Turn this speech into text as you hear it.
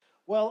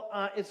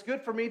It's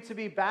good for me to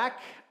be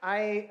back.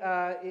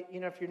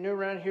 If you're new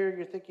around here,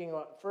 you're thinking,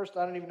 well, first,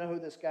 I don't even know who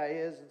this guy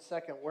is, and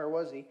second, where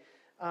was he?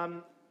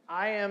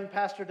 I am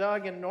Pastor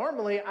Doug, and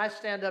normally I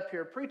stand up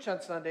here preach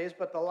on Sundays,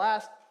 but the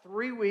last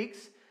 3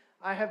 weeks,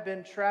 I have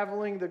been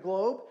traveling the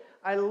globe.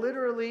 I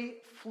literally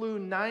flew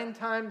 9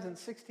 times in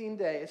 16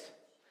 days,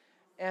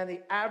 and the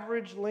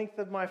average length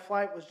of my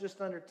flight was just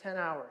under 10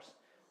 hours.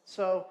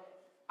 So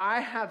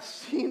I have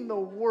seen the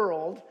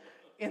world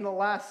in the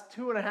last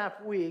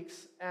 2.5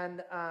 weeks,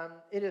 and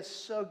it is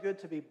so good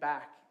to be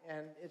back.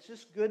 And it's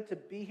just good to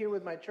be here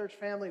with my church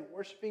family,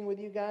 worshiping with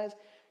you guys.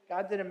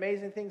 God did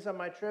amazing things on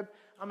my trip.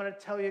 I'm going to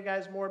tell you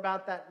guys more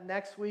about that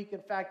next week.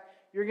 In fact,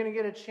 you're going to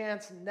get a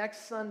chance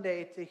next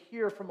Sunday to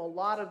hear from a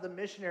lot of the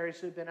missionaries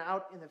who've been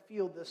out in the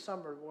field this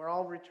summer. We're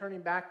all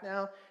returning back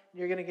now, and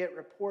you're going to get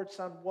reports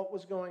on what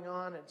was going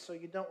on, and so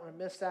you don't want to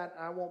miss that.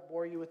 I won't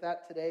bore you with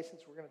that today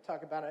since we're going to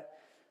talk about it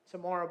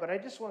tomorrow, but I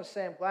just want to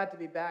say I'm glad to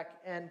be back,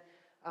 and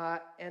I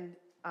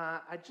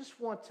just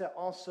want to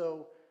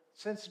also,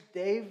 since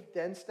Dave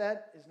Denstedt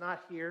is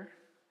not here,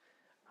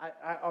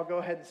 I'll go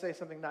ahead and say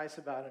something nice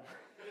about him.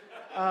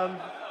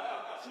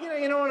 So,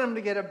 you don't want him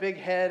to get a big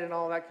head and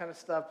all that kind of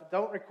stuff.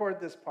 Don't record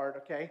this part,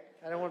 okay?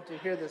 I don't want him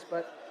to hear this,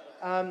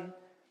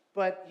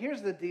 but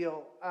here's the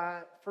deal.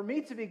 For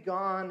me to be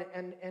gone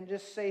and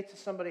just say to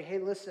somebody, hey,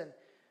 listen,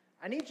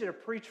 I need you to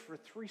preach for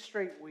 3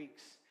 straight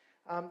weeks.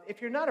 If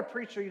you're not a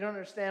preacher, you don't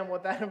understand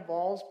what that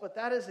involves, but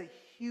that is a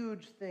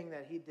huge thing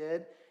that he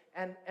did.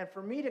 And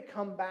for me to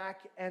come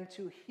back and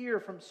to hear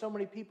from so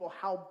many people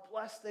how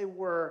blessed they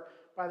were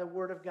by the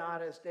Word of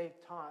God as Dave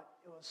taught,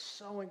 it was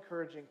so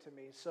encouraging to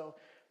me. So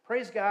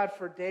praise God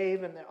for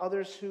Dave and the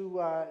others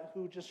who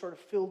just sort of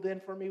filled in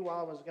for me while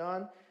I was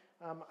gone.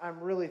 I'm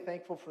really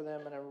thankful for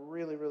them, and I'm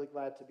really, really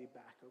glad to be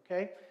back,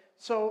 okay?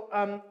 So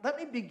let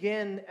me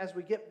begin as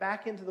we get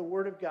back into the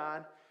Word of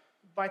God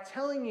by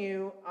telling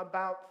you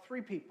about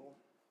 3 people.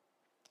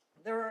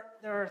 There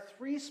are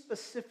 3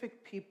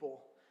 specific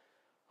people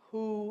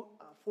who,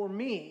 for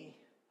me,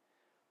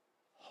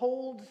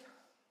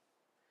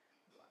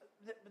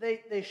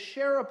 they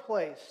share a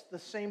place, the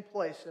same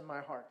place in my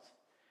heart.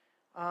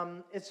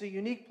 It's a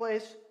unique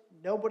place.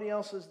 Nobody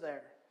else is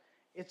there.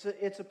 It's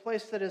a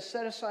place that is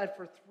set aside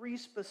for 3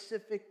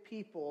 specific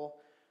people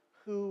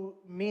who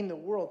mean the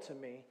world to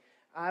me.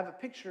 I have a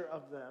picture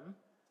of them.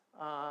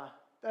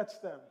 That's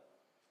them.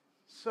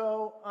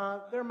 So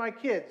they're my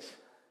kids.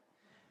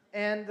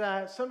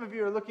 And some of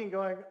you are looking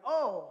going,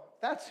 oh,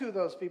 that's who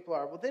those people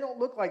are. Well, they don't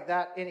look like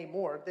that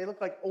anymore. They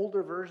look like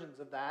older versions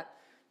of that.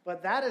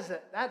 But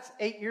that's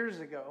 8 years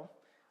ago.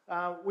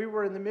 We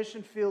were in the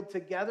mission field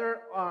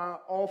together,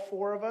 all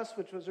 4 of us,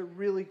 which was a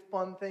really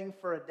fun thing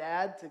for a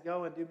dad to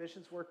go and do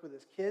missions work with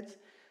his kids.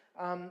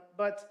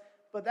 But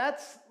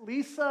that's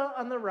Lisa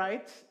on the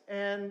right,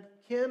 and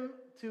Kim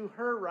to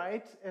her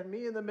right, and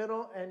me in the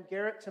middle, and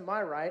Garrett to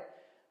my right.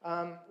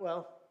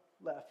 Left,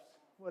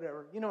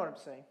 whatever. You know what I'm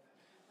saying.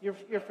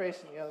 You're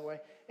facing the other way.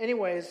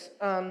 Anyways,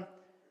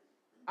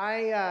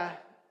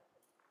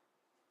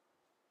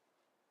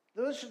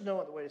 those should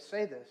know the way to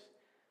say this.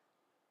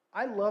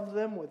 I love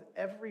them with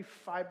every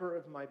fiber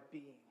of my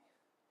being.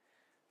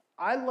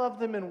 I love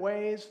them in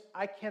ways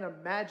I can't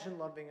imagine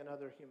loving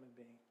another human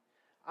being.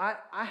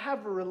 I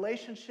have a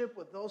relationship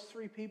with those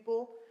 3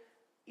 people,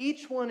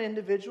 each one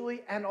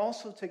individually and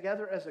also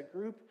together as a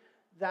group,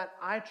 that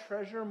I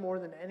treasure more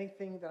than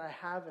anything that I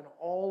have in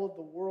all of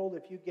the world.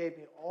 If you gave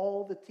me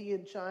all the tea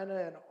in China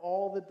and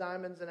all the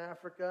diamonds in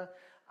Africa,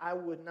 I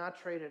would not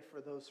trade it for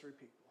those 3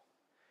 people.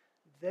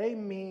 They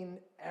mean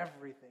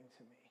everything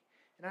to me.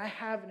 And I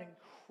have an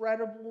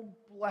incredible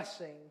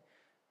blessing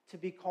to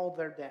be called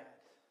their dad.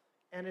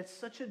 And it's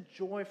such a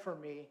joy for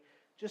me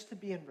just to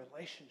be in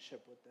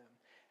relationship with them.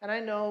 And I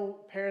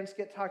know parents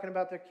get talking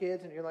about their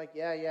kids, and you're like,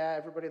 yeah,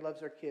 everybody loves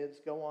their kids,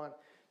 go on.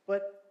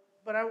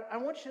 But I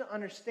want you to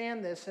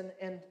understand this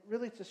and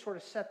really to sort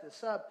of set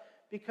this up,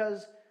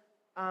 because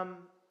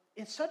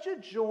it's such a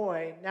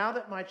joy, now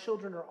that my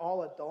children are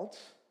all adults,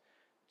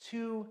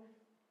 to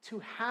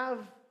have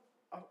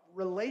a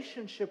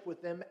relationship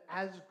with them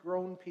as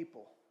grown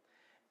people,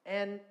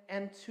 and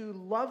to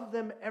love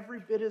them every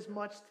bit as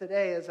much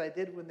today as I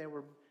did when they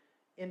were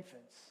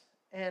infants,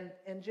 and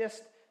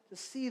just to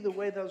see the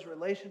way those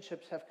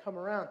relationships have come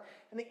around.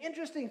 And the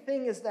interesting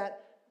thing is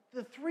that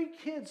the 3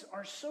 kids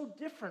are so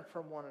different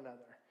from one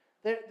another.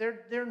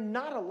 They're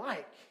not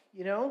alike,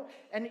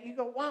 And you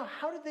go, wow,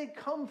 how did they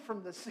come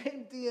from the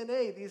same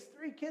DNA? These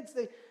 3 kids,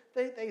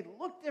 they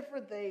look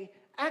different, they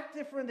act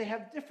different, they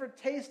have different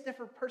tastes,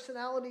 different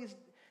personalities.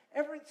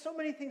 So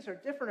many things are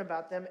different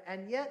about them,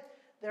 and yet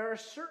there are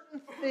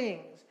certain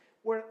things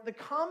where the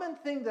common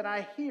thing that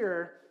I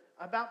hear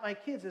about my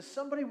kids is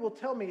somebody will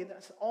tell me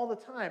this all the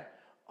time.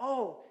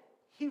 Oh,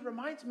 he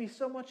reminds me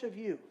so much of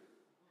you.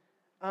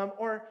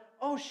 Or,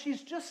 oh,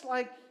 she's just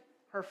like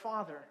her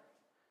father.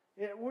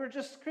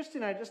 Christy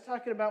and I just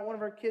talking about one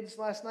of our kids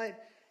last night,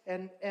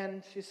 and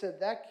she said,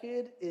 that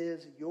kid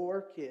is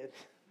your kid.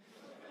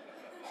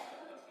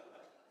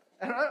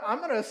 And I'm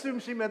going to assume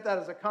she meant that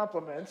as a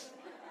compliment.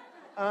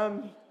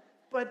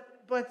 But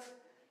but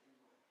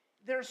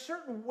there are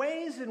certain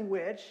ways in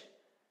which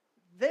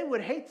they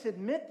would hate to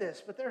admit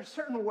this, but there are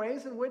certain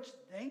ways in which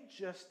they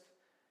just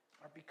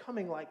are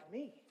becoming like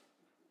me.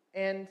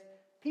 And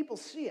people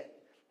see it.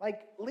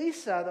 Like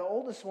Lisa, the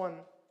oldest one,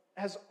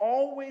 has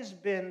always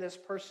been this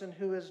person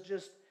who is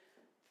just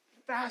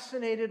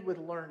fascinated with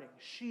learning.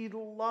 She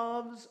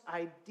loves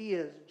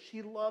ideas.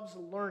 She loves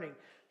learning.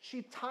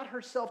 She taught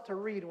herself to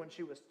read when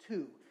she was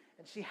 2,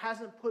 and she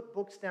hasn't put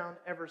books down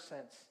ever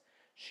since.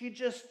 She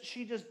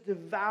just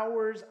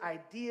devours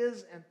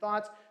ideas and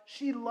thoughts.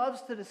 She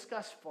loves to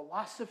discuss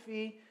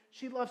philosophy.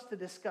 She loves to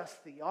discuss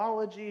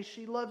theology.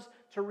 She loves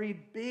to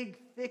read big,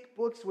 thick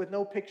books with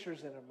no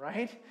pictures in them,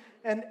 right?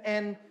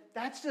 And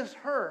that's just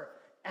her,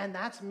 and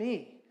that's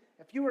me.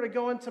 If you were to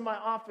go into my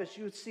office,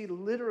 you would see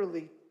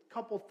literally a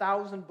couple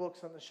thousand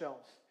books on the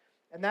shelves.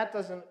 And that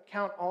doesn't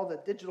count all the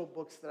digital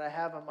books that I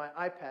have on my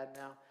iPad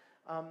now.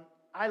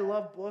 I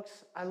love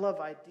books. I love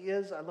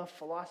ideas. I love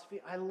philosophy.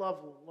 I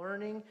love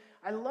learning.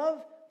 I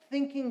love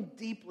thinking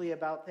deeply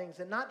about things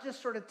and not just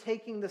sort of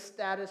taking the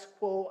status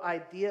quo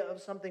idea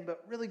of something,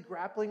 but really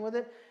grappling with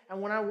it.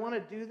 And when I want to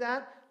do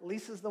that,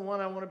 Lisa's the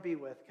one I want to be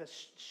with because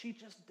she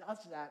just does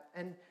that.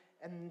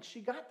 And she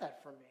got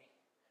that from me.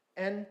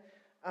 And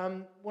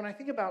when I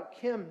think about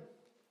Kim,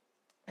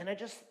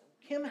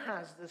 Kim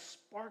has this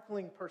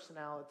sparkling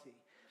personality.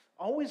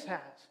 Always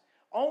has.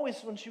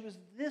 Always, when she was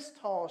this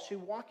tall, she'd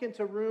walk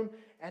into a room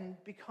and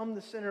become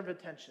the center of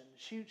attention.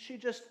 She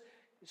just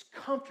is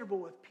comfortable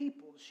with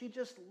people. She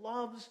just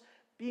loves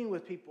being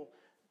with people.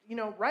 You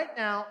know, right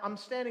now, I'm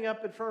standing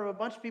up in front of a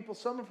bunch of people,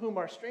 some of whom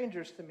are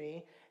strangers to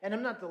me, and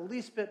I'm not the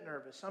least bit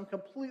nervous. I'm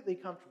completely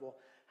comfortable.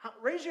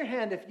 Raise your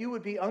hand if you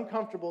would be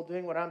uncomfortable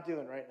doing what I'm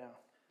doing right now.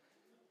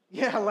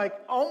 Yeah, like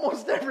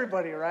almost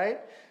everybody,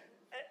 right?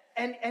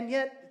 And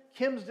yet,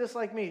 Kim's just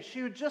like me.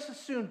 She would just as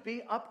soon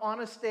be up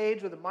on a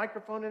stage with a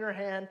microphone in her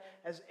hand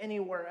as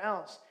anywhere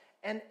else.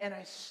 And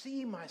I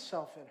see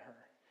myself in her.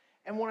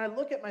 And when I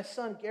look at my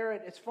son,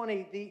 Garrett, it's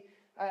funny.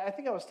 I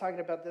think I was talking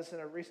about this in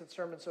a recent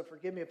sermon, so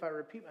forgive me if I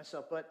repeat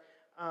myself. But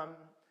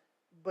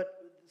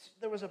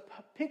there was a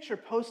picture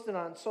posted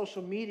on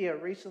social media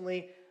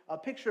recently, a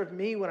picture of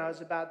me when I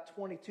was about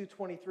 22,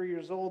 23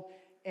 years old.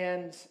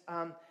 And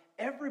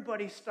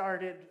everybody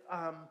started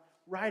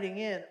writing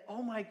in,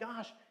 "Oh my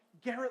gosh,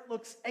 Garrett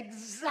looks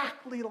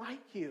exactly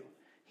like you.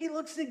 He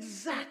looks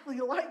exactly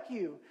like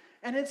you."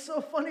 And it's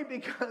so funny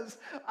because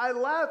I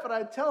laugh and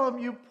I tell him,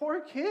 "You poor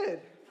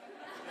kid."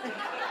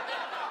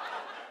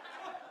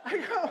 I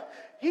go,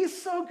 "He's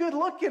so good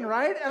looking,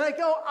 right?" And I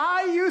go,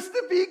 "I used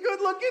to be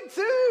good looking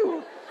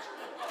too."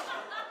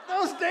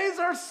 Those days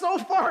are so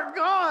far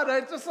gone.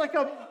 It's just like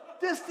a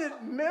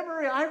distant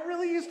memory. I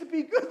really used to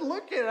be good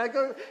looking. I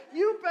go,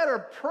 "You better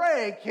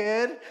pray,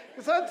 kid,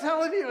 because I'm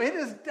telling you, it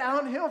is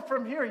downhill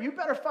from here. You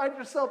better find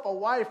yourself a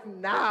wife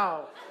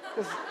now,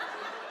 because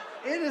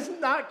it is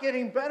not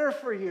getting better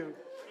for you."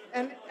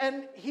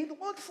 And he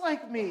looks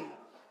like me.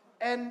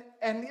 And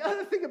the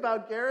other thing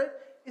about Garrett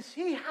is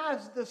he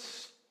has the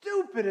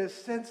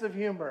stupidest sense of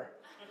humor.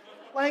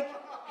 Like,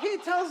 he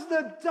tells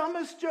the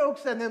dumbest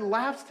jokes and then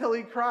laughs till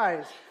he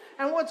cries.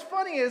 And what's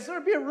funny is there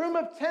would be a room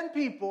of 10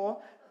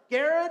 people,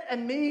 Garrett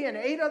and me and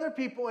 8 other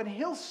people, and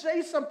he'll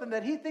say something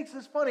that he thinks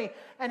is funny,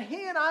 and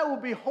he and I will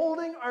be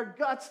holding our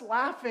guts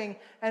laughing,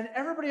 and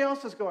everybody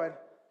else is going,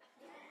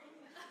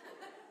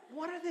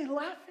 "What are they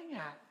laughing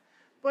at?"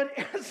 But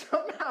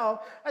somehow,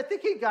 I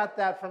think he got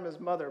that from his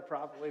mother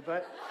probably,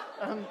 but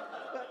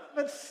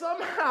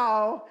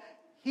somehow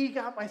he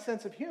got my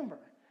sense of humor.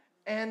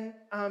 And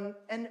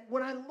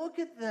when I look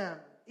at them,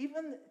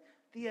 even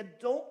the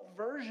adult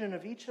version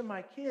of each of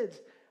my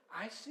kids,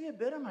 I see a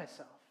bit of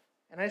myself.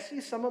 And I see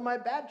some of my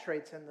bad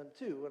traits in them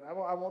too. And I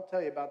won't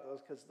tell you about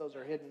those because those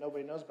are hidden.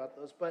 Nobody knows about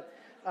those. But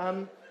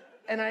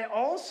and I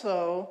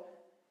also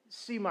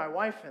see my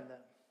wife in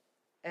them.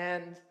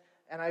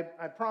 And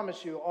I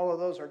promise you, all of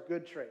those are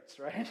good traits,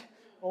 right?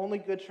 Only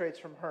good traits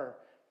from her.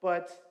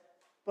 But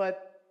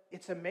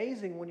it's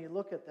amazing when you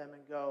look at them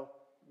and go,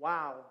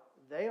 wow,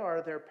 they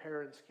are their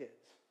parents' kids.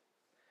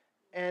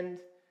 And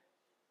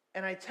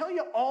I tell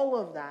you all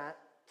of that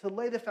to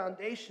lay the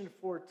foundation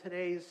for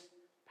today's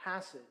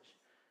passage.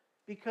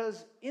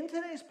 Because in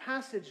today's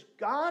passage,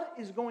 God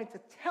is going to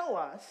tell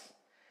us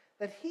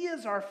that He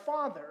is our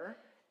Father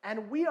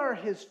and we are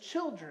His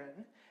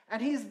children.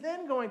 And He's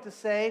then going to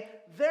say,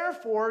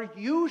 therefore,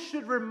 you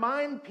should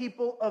remind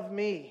people of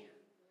me.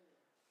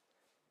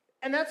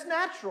 And that's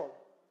natural.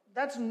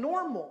 That's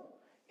normal.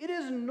 It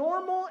is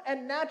normal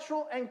and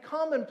natural and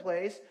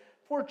commonplace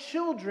for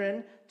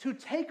children to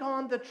take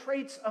on the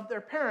traits of their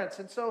parents.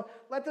 And so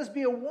let this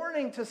be a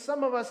warning to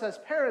some of us as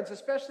parents,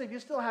 especially if you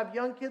still have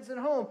young kids at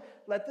home.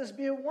 Let this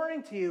be a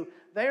warning to you.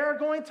 They are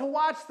going to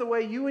watch the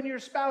way you and your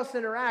spouse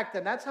interact,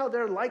 and that's how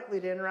they're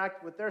likely to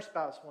interact with their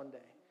spouse one day.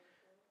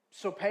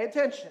 So pay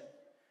attention.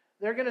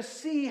 They're going to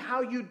see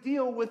how you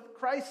deal with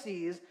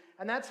crises,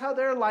 and that's how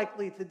they're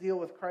likely to deal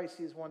with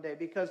crises one day,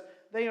 because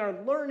they are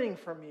learning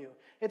from you.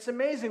 It's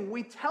amazing.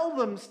 We tell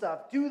them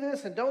stuff. Do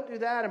this and don't do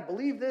that, and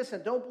believe this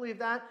and don't believe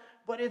that.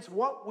 but it's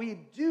what we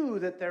do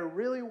that they're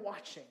really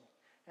watching,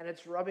 and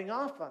it's rubbing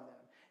off on them.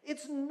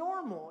 It's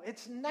normal.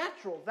 It's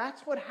natural.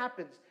 That's what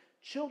happens.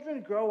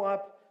 Children grow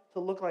up to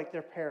look like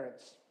their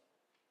parents,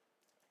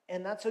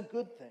 and that's a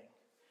good thing.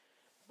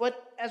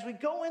 But as we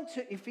go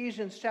into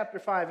Ephesians chapter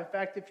 5, in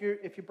fact,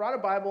 if you brought a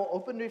Bible,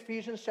 open to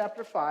Ephesians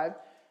chapter 5.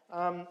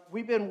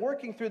 We've been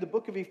working through the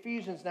book of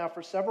Ephesians now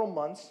for several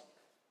months,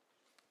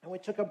 and we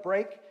took a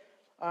break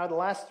the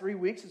last 3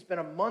 weeks. It's been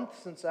a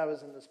month since I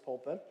was in this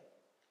pulpit.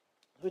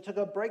 We took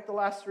a break the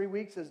last 3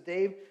 weeks as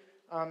Dave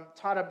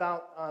taught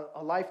about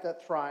a life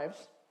that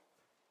thrives.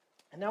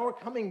 And now we're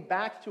coming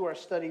back to our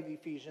study of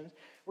Ephesians.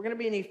 We're going to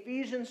be in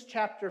Ephesians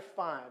chapter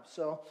 5.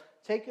 So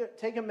take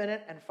a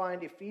minute and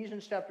find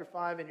Ephesians chapter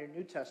 5 in your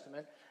New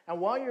Testament. And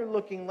while you're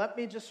looking, let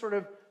me just sort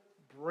of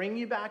bring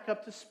you back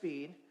up to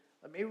speed.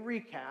 Let me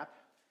recap.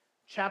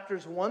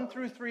 Chapters 1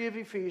 through 3 of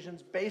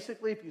Ephesians,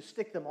 basically, if you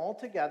stick them all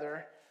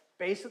together,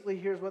 basically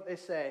here's what they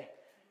say.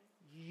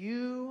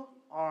 You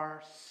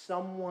are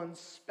someone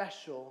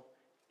special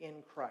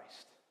in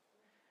Christ.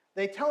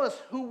 They tell us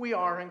who we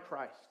are in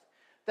Christ.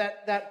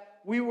 That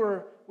we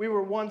were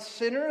once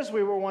sinners,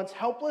 we were once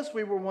helpless,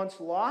 we were once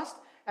lost,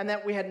 and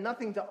that we had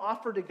nothing to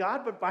offer to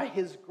God, but by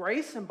His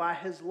grace and by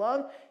His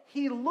love,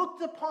 He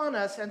looked upon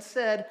us and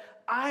said,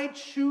 I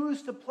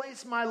choose to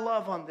place my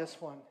love on this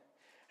one.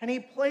 And He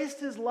placed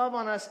His love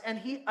on us, and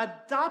He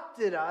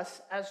adopted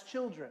us as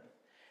children.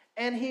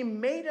 And He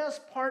made us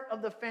part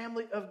of the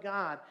family of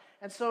God.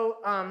 And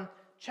so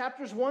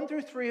chapters 1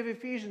 through 3 of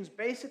Ephesians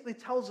basically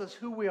tells us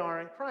who we are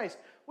in Christ,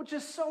 which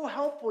is so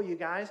helpful, you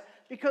guys,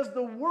 because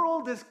the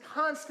world is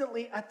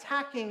constantly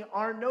attacking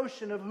our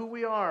notion of who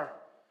we are.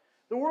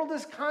 The world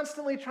is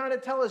constantly trying to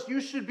tell us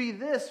you should be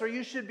this or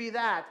you should be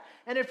that.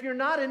 And if you're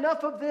not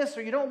enough of this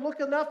or you don't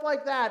look enough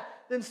like that,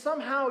 then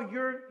somehow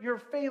you're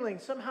failing.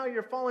 Somehow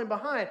you're falling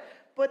behind.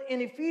 But in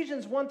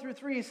Ephesians 1 through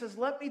 3, he says,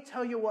 let me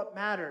tell you what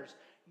matters.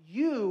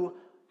 You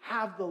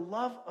have the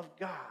love of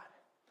God.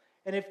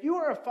 And if you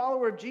are a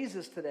follower of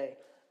Jesus today,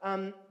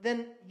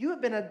 then you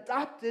have been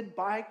adopted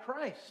by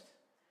Christ.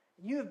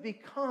 You have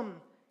become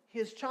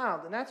His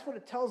child. And that's what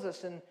it tells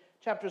us in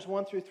chapters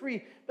 1 through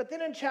 3. But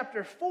then in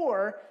chapter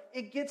 4,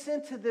 it gets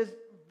into this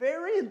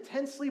very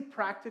intensely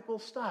practical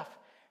stuff.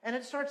 And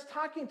it starts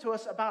talking to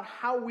us about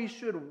how we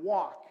should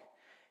walk.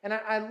 And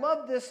I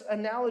love this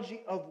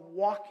analogy of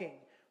walking.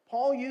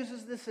 Paul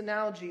uses this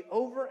analogy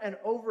over and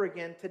over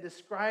again to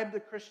describe the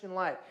Christian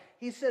life.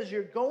 He says,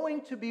 you're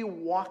going to be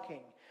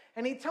walking.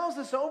 And he tells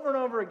us over and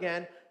over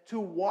again to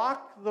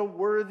walk the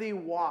worthy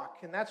walk.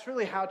 And that's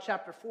really how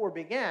chapter 4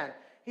 began.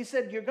 He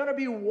said, you're going to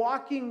be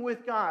walking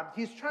with God.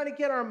 He's trying to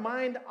get our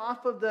mind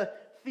off of the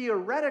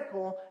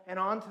theoretical and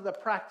onto the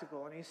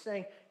practical. And he's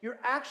saying, you're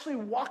actually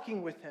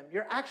walking with Him.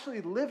 You're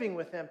actually living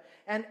with Him.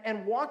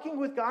 And walking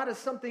with God is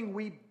something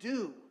we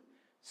do.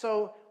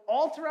 So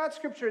all throughout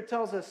Scripture, it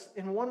tells us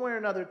in one way or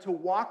another to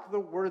walk the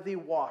worthy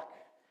walk.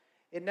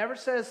 It never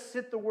says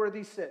sit the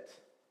worthy sit.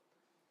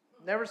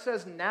 It never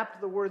says nap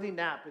the worthy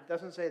nap. It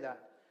doesn't say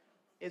that.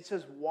 It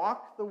says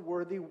walk the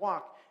worthy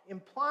walk,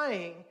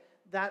 implying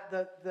that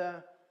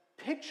the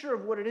picture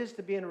of what it is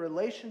to be in a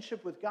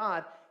relationship with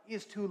God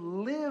is to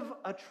live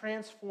a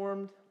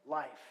transformed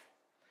life.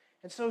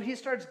 And so he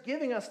starts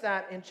giving us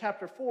that in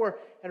chapter 4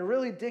 and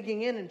really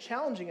digging in and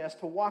challenging us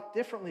to walk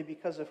differently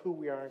because of who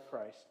we are in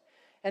Christ.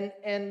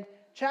 And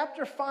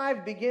chapter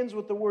 5 begins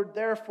with the word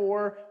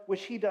therefore,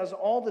 which he does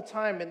all the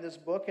time in this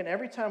book. And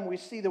every time we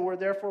see the word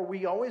therefore,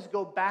 we always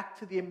go back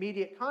to the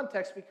immediate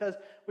context because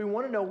we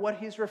want to know what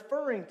he's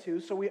referring to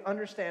so we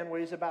understand what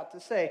he's about to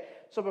say.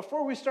 So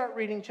before we start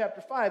reading chapter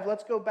 5,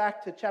 let's go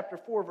back to chapter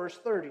 4, verse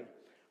 30.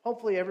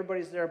 Hopefully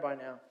everybody's there by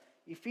now.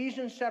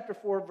 Ephesians chapter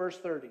 4, verse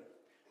 30.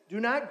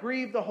 Do not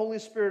grieve the Holy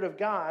Spirit of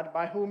God,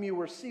 by whom you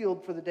were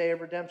sealed for the day of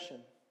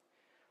redemption.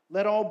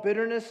 Let all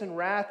bitterness and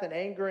wrath and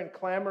anger and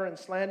clamor and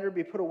slander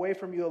be put away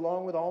from you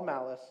along with all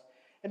malice.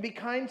 And be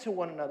kind to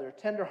one another,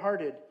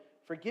 tender-hearted,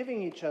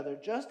 forgiving each other,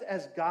 just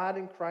as God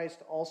in Christ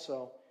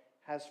also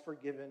has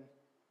forgiven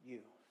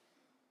you.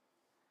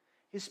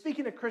 He's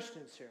speaking to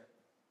Christians here.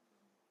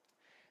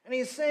 And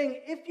he's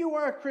saying, if you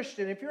are a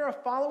Christian, if you're a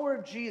follower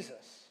of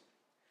Jesus,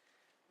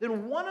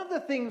 then one of the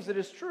things that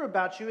is true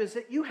about you is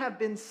that you have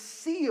been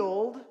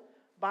sealed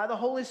by the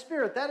Holy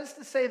Spirit. That is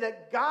to say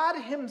that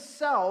God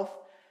himself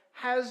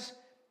has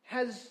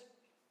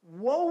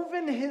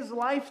woven his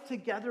life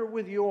together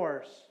with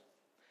yours.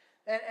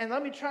 And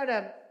let me try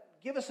to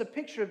give us a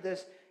picture of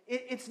this.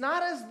 It's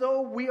not as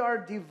though we are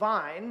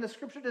divine. The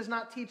scripture does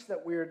not teach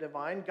that we are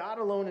divine. God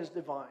alone is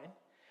divine.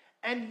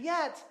 And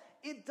yet,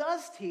 it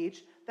does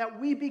teach that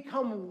we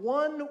become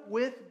one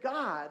with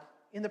God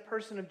in the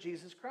person of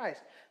Jesus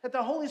Christ. That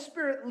the Holy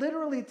Spirit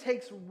literally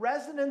takes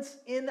residence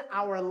in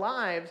our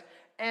lives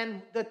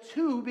and the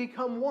two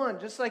become one.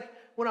 Just like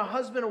when a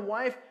husband and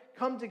wife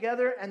come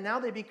together and now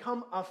they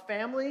become a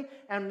family.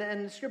 And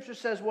the scripture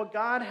says, what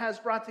God has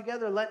brought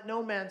together, let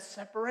no man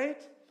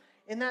separate.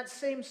 In that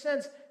same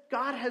sense,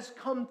 God has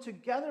come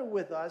together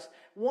with us.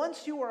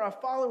 Once you are a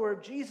follower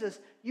of Jesus,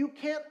 you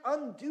can't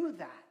undo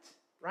that,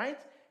 right?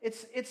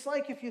 It's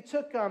like if you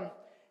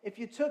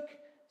took,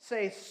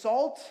 say,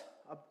 salt,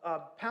 a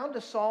pound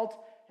of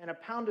salt and a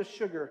pound of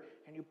sugar,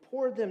 and you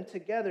poured them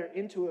together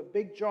into a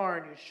big jar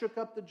and you shook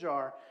up the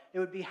jar, it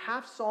would be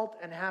half salt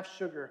and half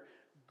sugar.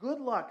 Good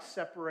luck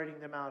separating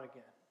them out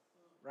again,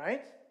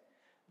 right?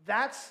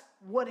 That's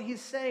what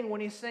he's saying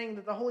when he's saying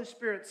that the Holy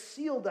Spirit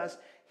sealed us.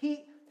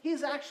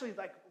 He's actually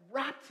like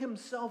wrapped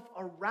himself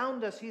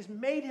around us. He's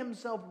made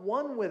himself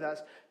one with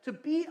us. To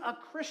be a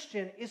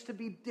Christian is to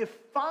be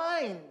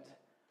defined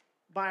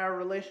by our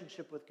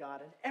relationship with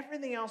God, and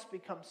everything else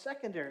becomes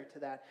secondary to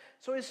that.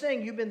 So he's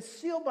saying you've been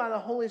sealed by the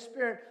Holy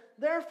Spirit.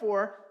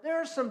 Therefore, there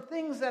are some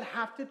things that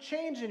have to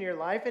change in your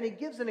life, and he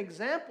gives an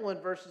example in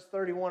verses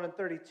 31 and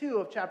 32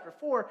 of chapter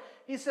 4.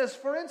 He says,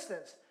 for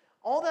instance,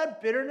 all that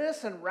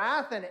bitterness and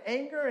wrath and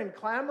anger and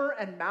clamor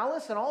and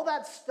malice and all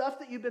that stuff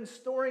that you've been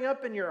storing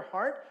up in your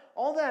heart,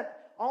 all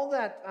that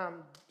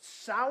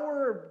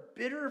sour,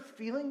 bitter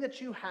feeling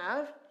that you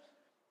have,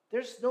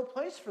 there's no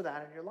place for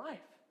that in your life.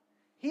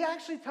 He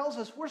actually tells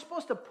us we're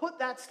supposed to put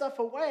that stuff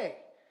away.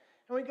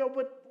 And we go,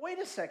 but wait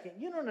a second,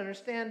 you don't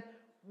understand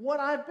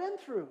what I've been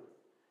through.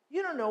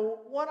 You don't know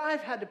what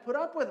I've had to put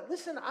up with.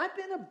 Listen, I've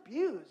been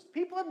abused.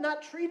 People have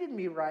not treated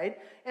me right,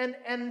 and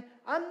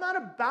I'm not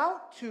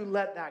about to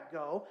let that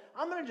go.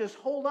 I'm going to just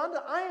hold on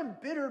to. I am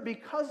bitter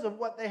because of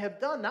what they have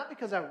done, not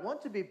because I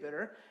want to be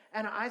bitter.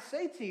 And I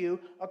say to you,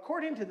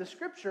 according to the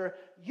Scripture,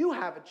 you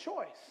have a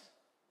choice.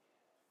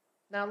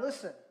 Now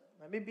listen,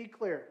 let me be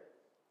clear.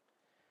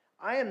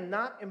 I am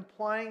not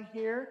implying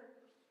here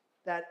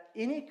that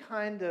any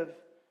kind of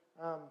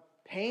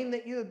pain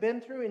that you have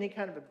been through, any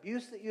kind of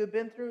abuse that you have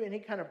been through, any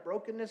kind of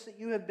brokenness that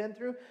you have been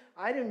through,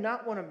 I do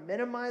not want to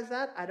minimize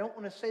that. I don't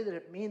want to say that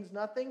it means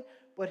nothing,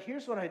 but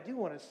here's what I do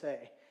want to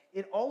say.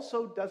 It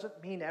also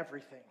doesn't mean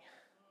everything,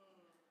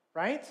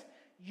 right?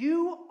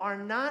 You are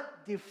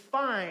not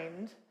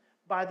defined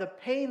by the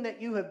pain that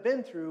you have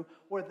been through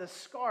or the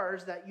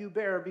scars that you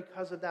bear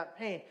because of that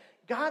pain.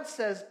 God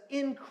says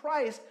in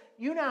Christ,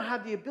 you now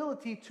have the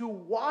ability to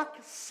walk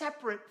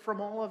separate from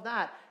all of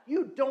that.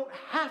 You don't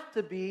have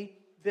to be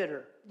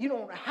bitter. You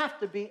don't have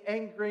to be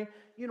angry.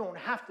 You don't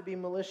have to be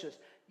malicious.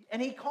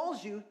 And he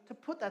calls you to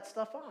put that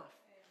stuff off. Amen.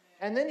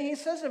 And then he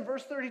says in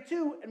verse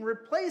 32, and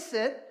replace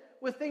it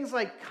with things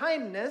like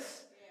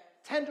kindness,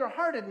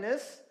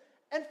 tenderheartedness,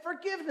 and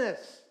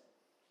forgiveness.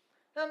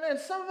 Now, and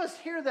some of us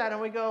hear that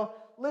and we go,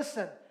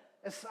 listen,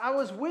 I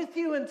was with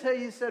you until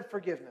you said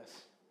forgiveness.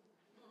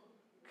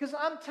 Because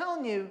I'm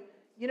telling you,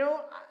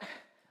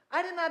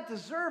 I did not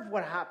deserve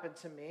what happened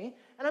to me,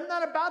 and I'm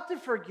not about to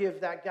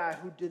forgive that guy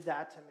who did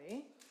that to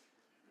me.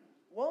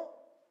 Well,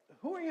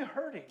 who are you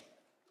hurting?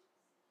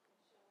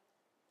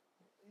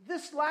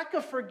 This lack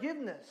of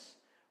forgiveness,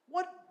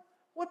 what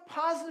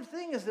positive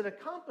thing is it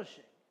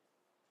accomplishing?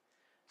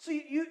 So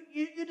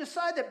you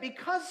decide that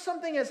because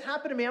something has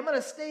happened to me, I'm going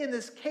to stay in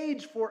this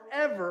cage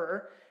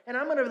forever, and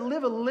I'm going to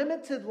live a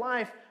limited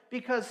life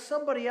because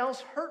somebody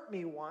else hurt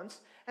me once.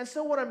 And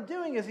so what I'm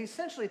doing is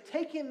essentially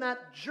taking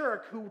that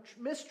jerk who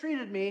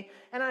mistreated me,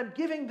 and I'm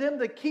giving them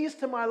the keys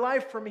to my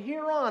life from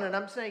here on, and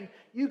I'm saying,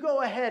 you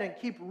go ahead and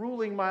keep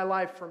ruling my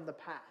life from the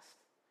past.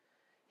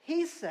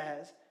 He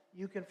says,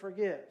 you can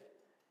forgive.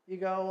 You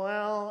go,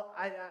 well,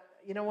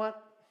 you know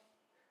what?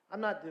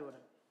 I'm not doing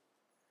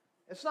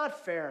it. It's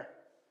not fair.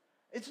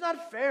 It's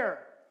not fair.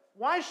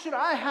 Why should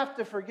I have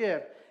to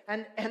forgive?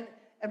 And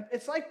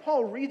it's like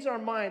Paul reads our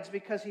minds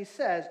because he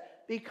says,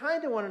 be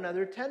kind to one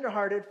another,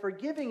 tenderhearted,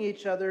 forgiving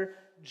each other,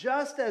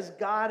 just as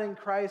God in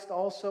Christ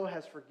also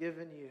has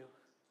forgiven you.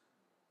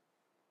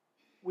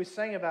 We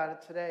sang about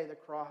it today, the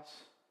cross.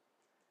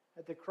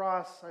 At the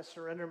cross, I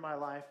surrender my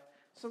life.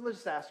 So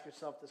let's ask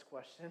yourself this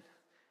question.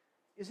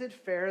 Is it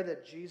fair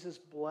that Jesus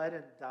bled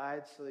and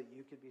died so that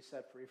you could be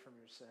set free from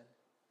your sin?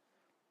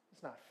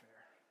 It's not fair.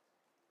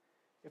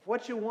 If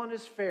what you want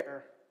is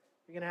fair,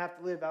 you're going to have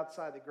to live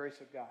outside the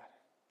grace of God.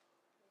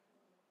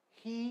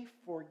 He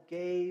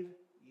forgave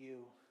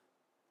you.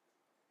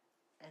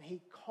 And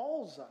he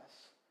calls us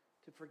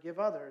to forgive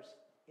others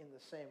in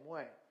the same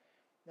way.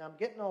 Now, I'm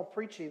getting all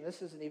preachy, and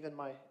this isn't even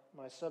my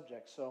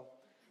subject, so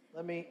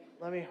let me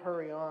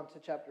hurry on to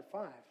chapter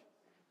 5,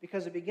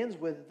 because it begins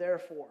with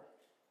therefore.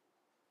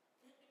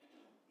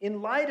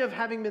 In light of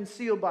having been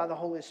sealed by the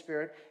Holy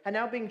Spirit and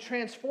now being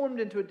transformed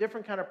into a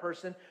different kind of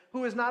person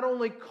who is not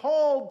only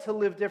called to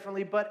live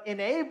differently, but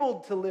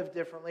enabled to live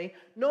differently,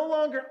 no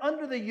longer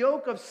under the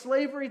yoke of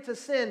slavery to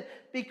sin,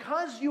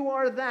 because you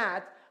are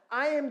that,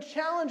 I am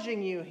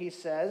challenging you, he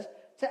says,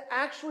 to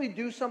actually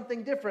do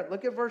something different.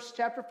 Look at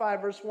chapter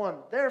 5, verse 1.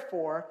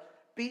 Therefore,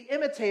 be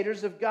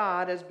imitators of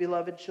God as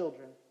beloved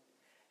children,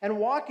 and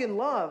walk in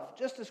love,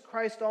 just as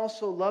Christ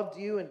also loved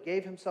you and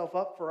gave himself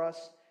up for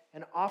us,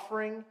 an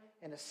offering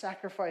and a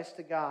sacrifice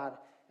to God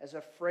as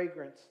a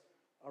fragrant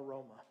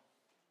aroma.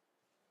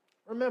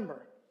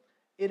 Remember,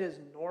 it is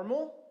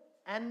normal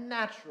and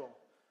natural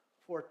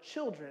for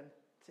children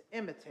to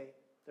imitate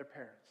their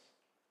parents.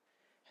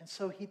 And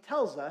so he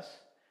tells us,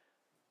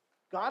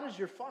 God is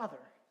your Father.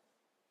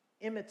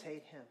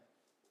 Imitate him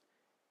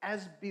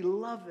as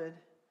beloved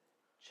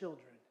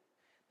children.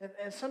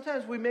 And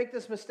sometimes we make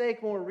this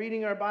mistake when we're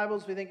reading our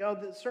Bibles. We think,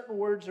 certain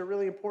words are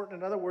really important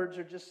and other words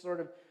are just sort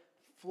of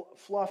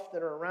fluff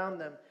that are around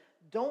them.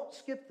 Don't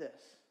skip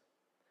this.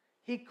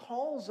 He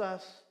calls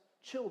us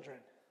children.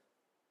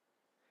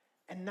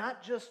 And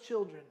not just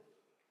children,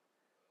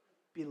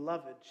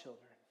 beloved children.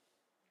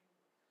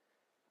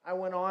 I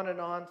went on and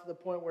on to the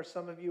point where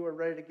some of you are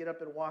ready to get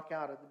up and walk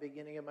out at the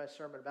beginning of my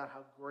sermon about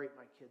how great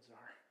my kids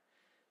are,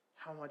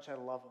 how much I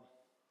love them,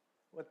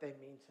 what they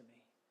mean to me.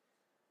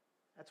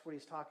 That's what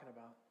he's talking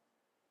about.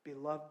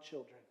 Beloved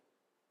children.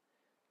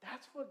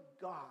 That's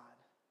what God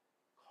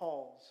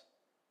calls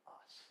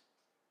us.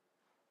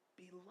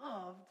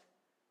 Beloved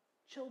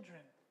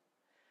children.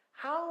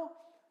 How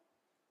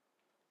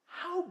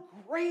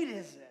great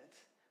is it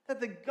that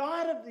the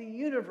God of the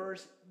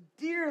universe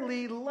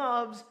dearly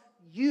loves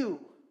you?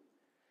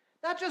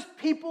 Not just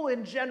people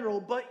in general,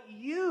 but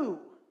you.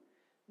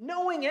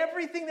 Knowing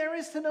everything there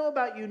is to know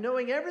about you,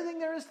 knowing everything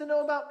there is to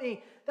know about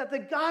me, that the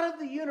God of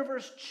the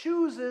universe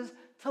chooses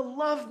to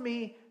love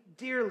me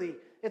dearly.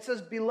 It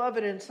says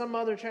beloved. In some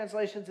other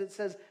translations it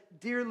says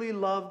dearly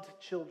loved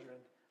children.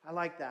 I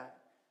like that.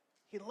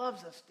 He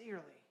loves us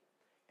dearly.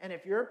 And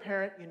if you're a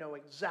parent, you know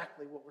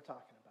exactly what we're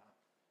talking about.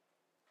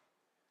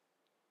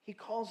 He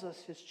calls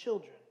us his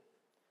children.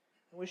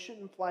 And we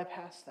shouldn't fly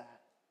past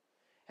that.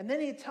 And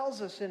then he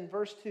tells us in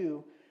verse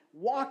 2,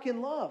 walk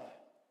in love,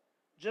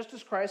 just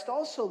as Christ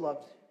also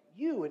loved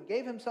you and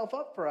gave himself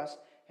up for us,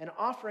 an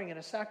offering and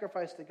a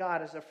sacrifice to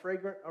God as a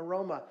fragrant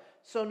aroma.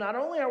 So not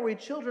only are we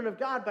children of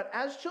God, but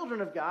as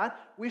children of God,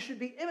 we should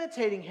be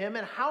imitating him.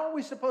 And how are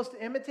we supposed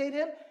to imitate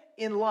him?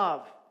 In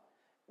love.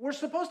 We're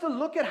supposed to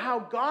look at how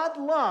God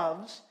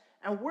loves,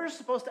 and we're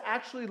supposed to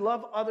actually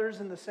love others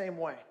in the same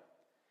way.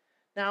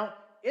 Now,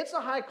 it's a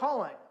high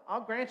calling.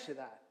 I'll grant you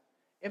that.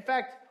 In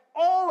fact,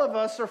 all of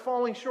us are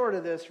falling short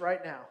of this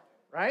right now,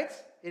 right?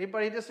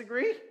 Anybody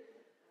disagree?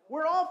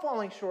 We're all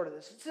falling short of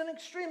this. It's an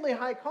extremely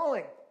high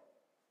calling.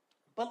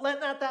 But let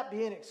not that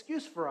be an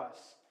excuse for us,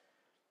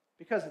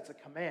 because it's a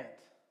command.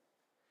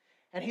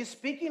 And he's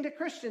speaking to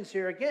Christians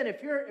here. Again,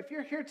 if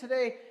you're here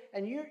today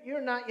and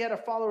you're not yet a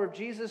follower of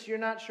Jesus, you're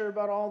not sure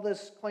about all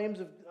this claims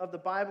of the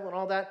Bible and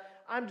all that,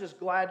 I'm just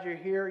glad you're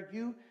here.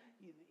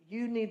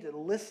 You need to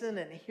listen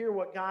and hear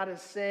what God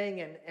is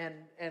saying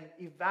and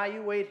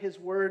evaluate his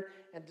word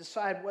and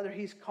decide whether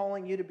he's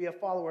calling you to be a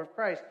follower of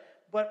Christ.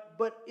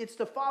 But it's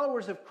the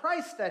followers of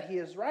Christ that he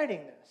is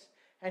writing this.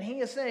 And he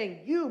is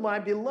saying, you, my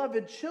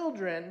beloved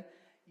children,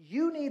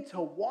 you need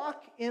to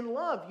walk in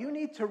love. You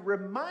need to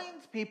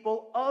remind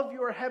people of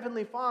your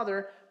heavenly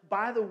Father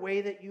by the way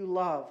that you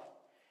love.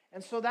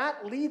 And so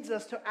that leads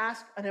us to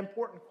ask an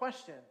important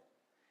question.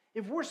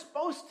 If we're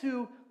supposed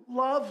to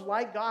love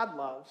like God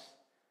loves,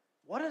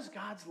 what does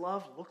God's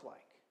love look like?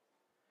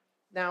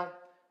 Now,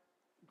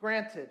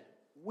 granted,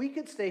 we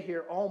could stay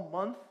here all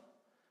month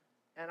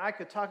and I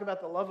could talk about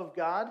the love of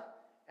God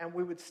and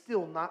we would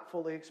still not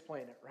fully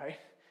explain it, right?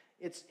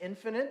 It's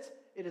infinite.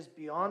 It is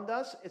beyond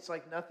us. It's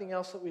like nothing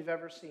else that we've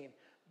ever seen.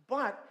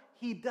 But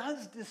he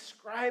does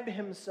describe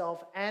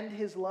himself and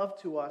his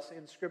love to us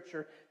in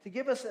Scripture to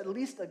give us at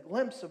least a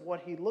glimpse of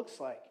what he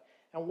looks like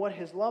and what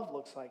his love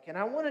looks like. And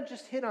I want to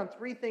just hit on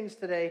three things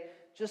today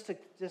just to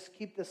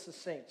keep this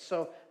succinct.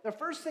 So the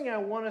first thing I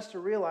want us to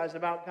realize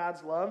about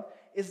God's love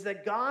is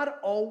that God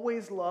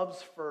always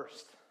loves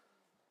first.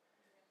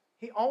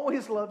 He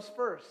always loves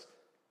first.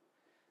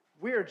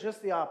 We are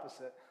just the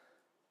opposite.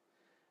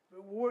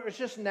 It's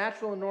just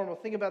natural and normal.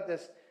 Think about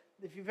this.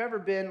 If you've ever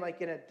been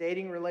like in a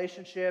dating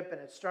relationship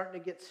and it's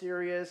starting to get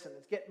serious and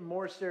it's getting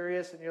more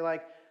serious and you're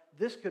like,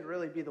 this could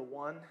really be the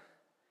one.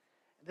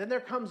 Then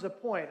there comes a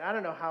point, I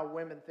don't know how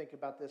women think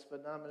about this,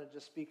 but now I'm going to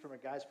just speak from a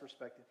guy's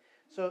perspective.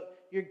 So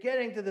you're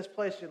getting to this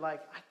place, you're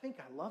like, I think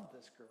I love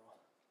this girl.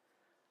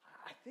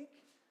 I think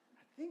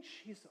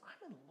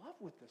I'm in love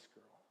with this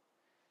girl.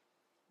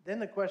 Then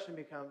the question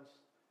becomes,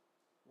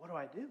 what do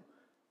I do?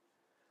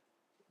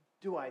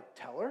 Do I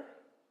tell her?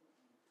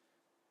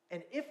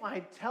 And if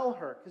I tell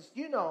her, because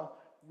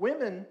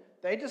women,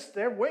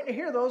 they're waiting to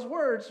hear those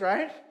words,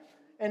 right?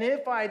 And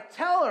if I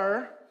tell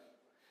her,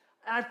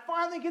 and I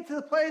finally get to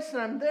the place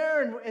and I'm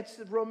there and it's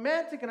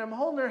romantic and I'm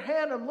holding her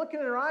hand, I'm looking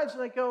in her eyes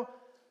and I go,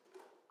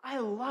 I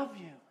love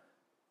you.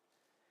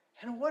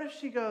 And what if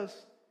she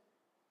goes,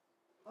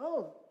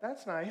 oh,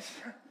 that's nice.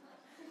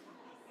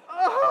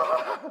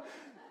 Oh,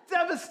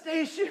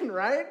 devastation,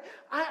 right?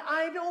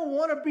 I don't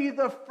want to be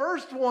the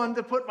first one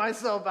to put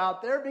myself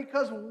out there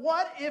because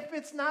what if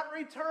it's not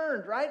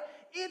returned, right?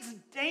 It's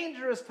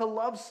dangerous to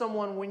love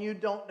someone when you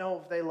don't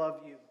know if they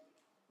love you,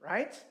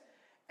 right?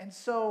 And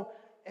so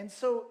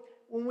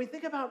when we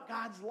think about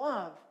God's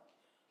love,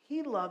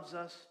 he loves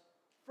us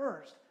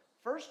first.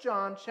 1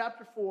 John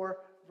chapter 4,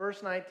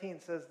 verse 19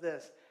 says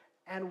this,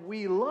 and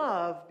we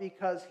love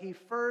because he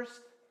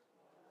first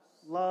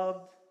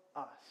loved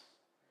us.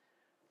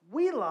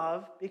 We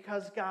love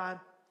because God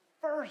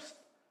first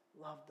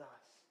loved us.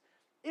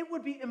 It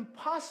would be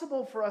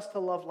impossible for us to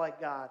love like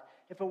God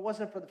if it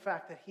wasn't for the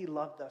fact that he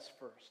loved us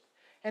first.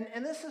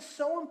 And this is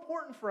so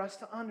important for us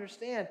to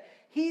understand.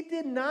 He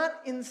did not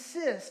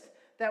insist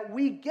that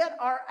we get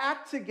our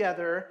act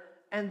together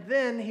and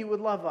then he would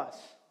love us.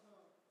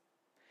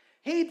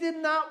 He did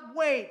not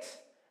wait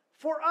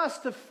for us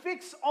to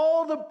fix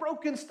all the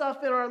broken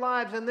stuff in our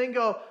lives and then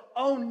go,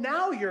 oh,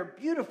 now you're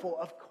beautiful.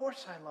 Of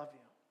course I love you.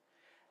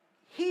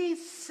 He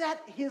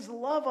set his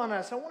love on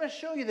us. I want to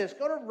show you this.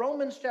 Go to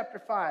Romans chapter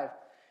 5.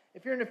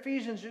 If you're in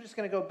Ephesians, you're just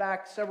going to go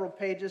back several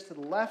pages to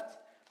the left.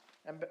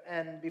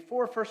 And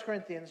before 1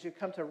 Corinthians, you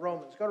come to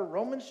Romans. Go to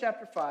Romans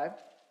chapter 5.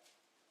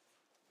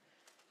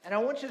 And I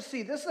want you to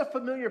see, this is a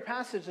familiar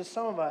passage to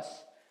some of us,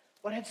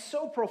 but it's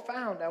so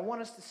profound. I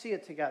want us to see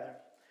it together.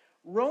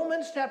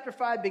 Romans chapter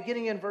 5,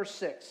 beginning in verse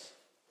 6.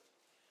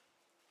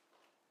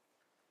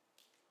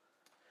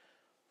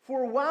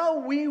 For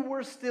while we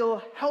were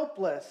still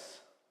helpless,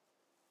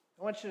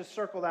 I want you to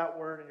circle that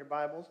word in your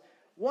Bibles.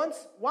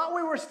 While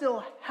we were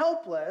still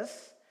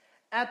helpless,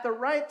 at the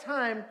right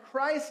time,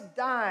 Christ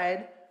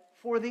died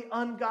for the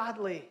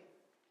ungodly.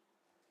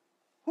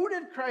 Who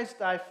did Christ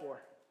die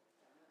for?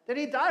 Did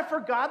he die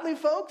for godly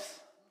folks?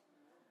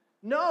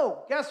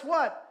 No. Guess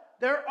what?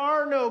 There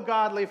are no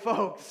godly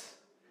folks.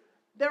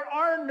 There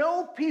are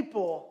no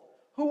people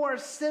who are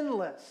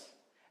sinless.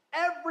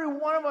 Every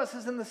one of us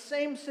is in the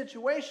same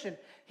situation.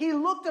 He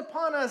looked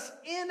upon us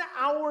in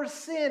our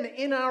sin,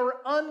 in our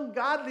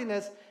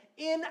ungodliness,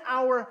 in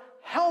our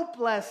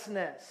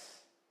helplessness.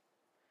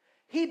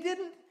 He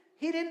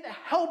didn't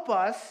help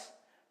us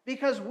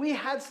because we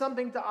had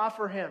something to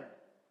offer him.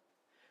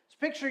 So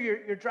picture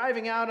you're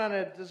driving out on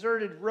a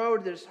deserted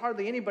road. There's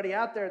hardly anybody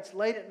out there. It's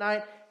late at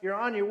night. You're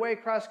on your way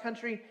cross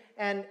country,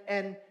 and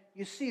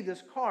you see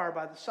this car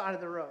by the side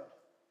of the road.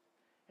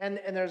 And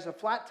there's a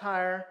flat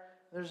tire.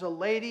 There's a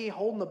lady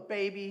holding a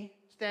baby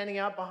standing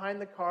out behind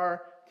the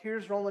car,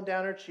 tears rolling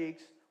down her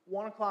cheeks,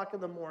 1 o'clock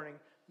in the morning,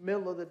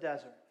 middle of the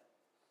desert.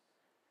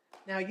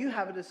 Now you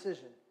have a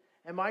decision.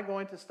 Am I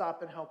going to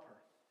stop and help her?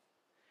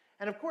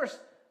 And of course,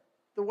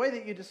 the way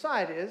that you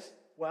decide is,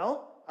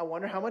 well, I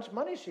wonder how much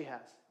money she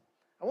has.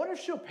 I wonder if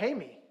she'll pay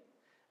me.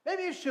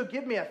 Maybe if she'll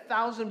give me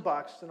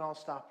 $1,000 and I'll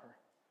stop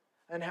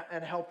her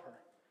and help her.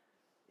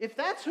 If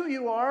that's who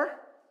you are,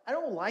 I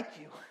don't like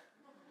you.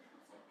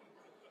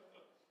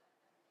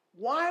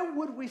 Why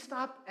would we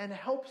stop and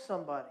help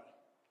somebody?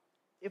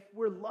 If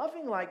we're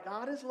loving like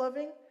God is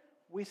loving,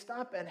 we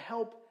stop and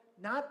help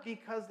not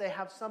because they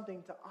have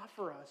something to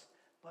offer us,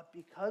 but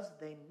because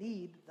they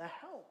need the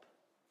help,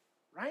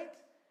 right?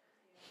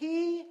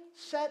 He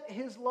set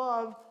his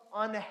love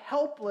on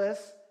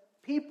helpless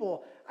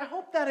people. I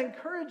hope that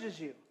encourages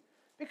you,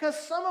 because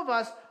some of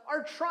us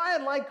are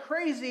trying like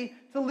crazy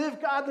to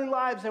live godly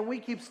lives, and we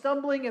keep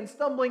stumbling and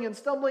stumbling and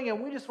stumbling,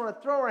 and we just want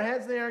to throw our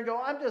heads in the air and go,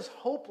 I'm just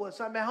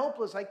hopeless. I'm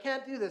helpless. I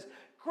can't do this.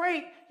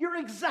 Great. You're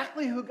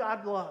exactly who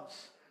God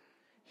loves.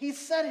 He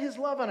set his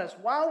love on us.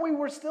 While we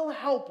were still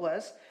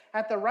helpless,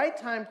 at the right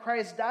time,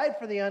 Christ died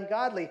for the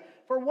ungodly.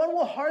 For one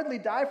will hardly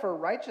die for a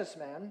righteous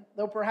man,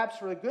 though perhaps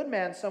for a good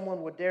man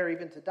someone would dare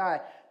even to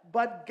die.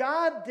 But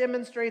God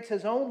demonstrates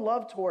his own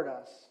love toward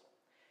us,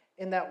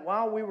 in that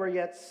while we were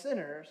yet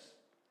sinners,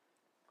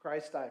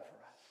 Christ died for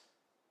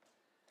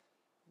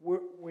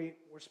us.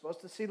 We're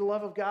supposed to see the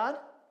love of God,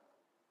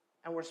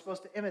 and we're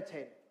supposed to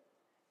imitate it.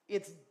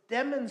 It's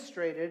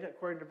demonstrated,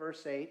 according to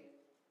verse 8,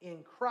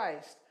 in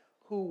Christ,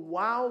 who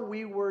while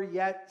we were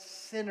yet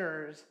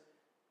sinners,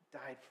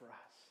 died for us.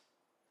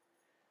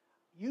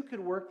 You could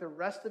work the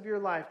rest of your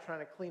life trying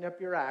to clean up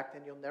your act,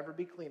 and you'll never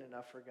be clean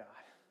enough for God.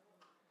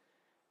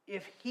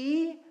 If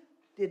he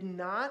did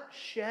not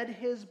shed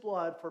his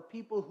blood for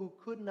people who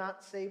could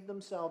not save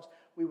themselves,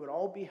 we would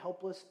all be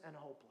helpless and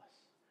hopeless.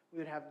 We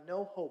would have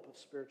no hope of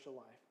spiritual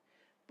life.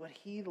 But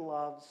he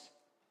loves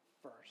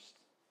first.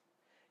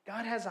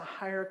 God has a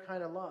higher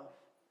kind of love,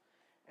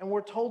 and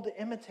we're told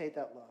to imitate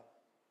that love.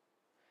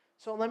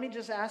 So let me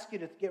just ask you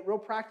to get real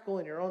practical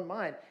in your own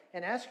mind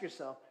and ask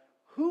yourself,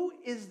 who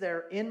is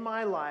there in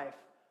my life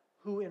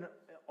who, in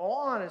all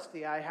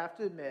honesty, I have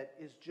to admit,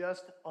 is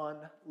just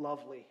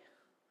unlovely?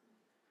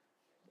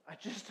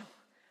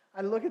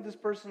 I look at this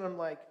person and I'm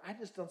like, I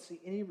just don't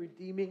see any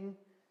redeeming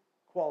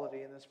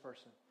quality in this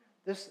person.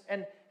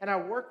 And I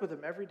work with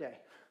him every day.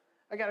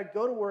 I got to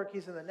go to work.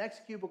 He's in the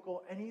next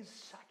cubicle, and he's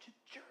such a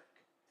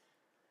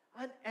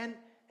jerk.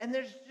 And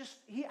there's just,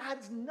 he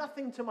adds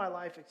nothing to my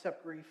life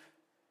except grief.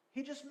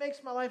 He just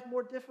makes my life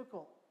more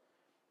difficult.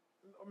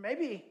 Or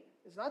maybe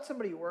it's not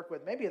somebody you work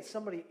with. Maybe it's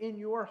somebody in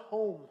your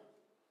home.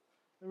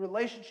 The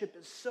relationship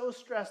is so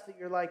stressed that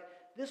you're like,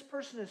 this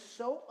person is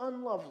so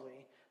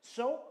unlovely,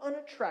 so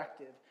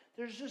unattractive.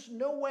 There's just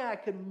no way I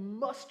could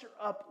muster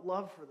up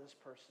love for this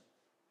person.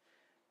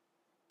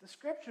 The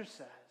scripture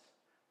says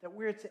that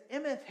we're to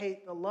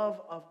imitate the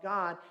love of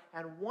God,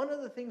 and one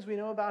of the things we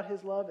know about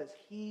his love is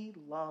he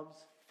loves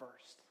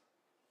first.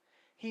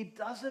 He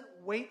doesn't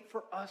wait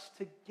for us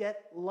to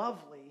get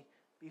lovely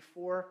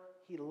before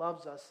he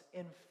loves us.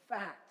 In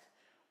fact,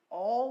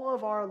 all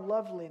of our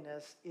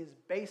loveliness is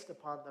based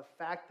upon the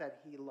fact that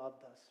he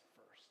loved us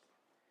first.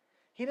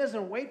 He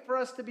doesn't wait for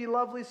us to be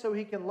lovely so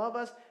he can love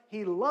us.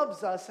 He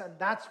loves us, and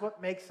that's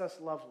what makes us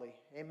lovely.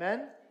 Amen?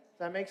 Does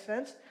that make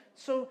sense?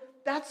 So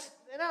that's,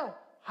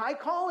 high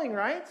calling,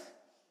 right?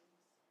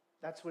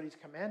 That's what he's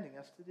commanding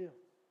us to do.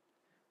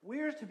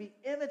 We're to be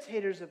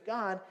imitators of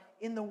God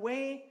in the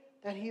way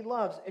that he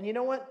loves. And you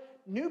know what?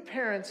 New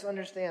parents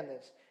understand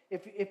this.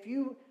 If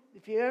you've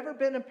ever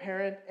been a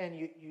parent and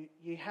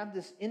you have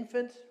this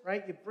infant,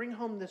 right? You bring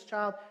home this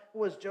child. I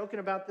was joking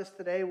about this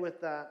today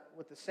with the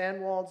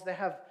Sandwalds. They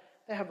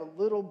have a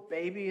little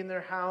baby in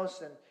their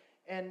house,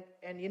 and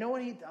you know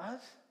what he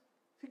does?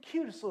 It's the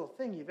cutest little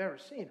thing you've ever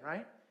seen,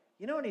 right?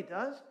 You know what he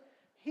does?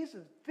 He's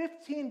a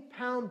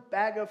 15-pound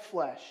bag of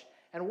flesh,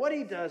 and what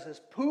he does is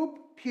poop,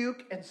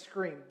 puke, and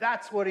scream.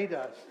 That's what he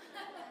does.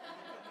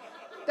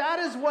 That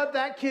is what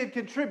that kid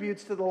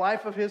contributes to the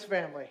life of his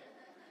family.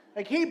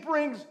 Like, he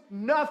brings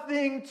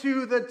nothing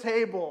to the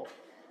table.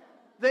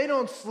 They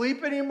don't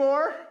sleep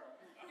anymore.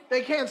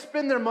 They can't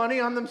spend their money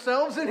on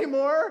themselves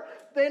anymore.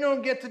 They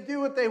don't get to do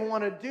what they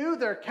want to do.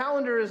 Their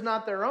calendar is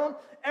not their own.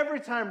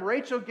 Every time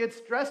Rachel gets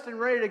dressed and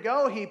ready to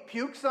go, he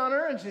pukes on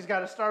her and she's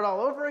got to start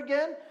all over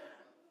again.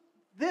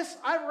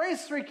 I've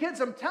raised 3 kids,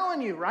 I'm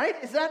telling you, right?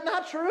 Is that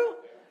not true?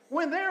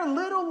 When they're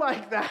little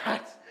like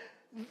that,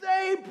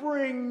 they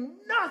bring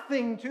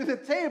nothing to the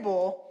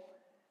table,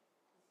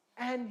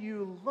 and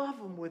you love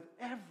them with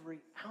every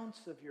ounce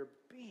of your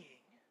being.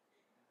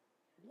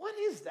 What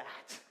is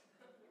that?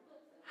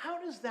 How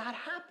does that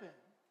happen?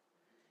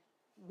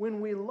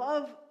 When we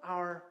love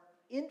our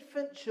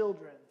infant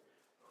children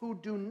who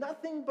do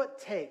nothing but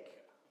take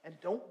and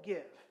don't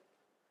give,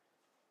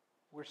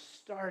 we're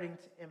starting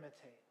to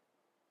imitate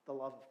the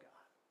love of God.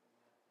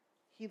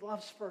 He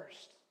loves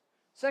first.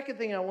 Second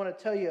thing I want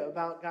to tell you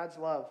about God's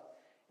love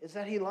is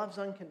that he loves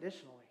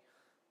unconditionally.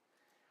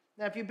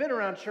 Now, if you've been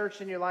around church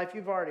in your life,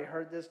 you've already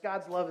heard this.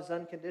 God's love is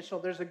unconditional.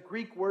 There's a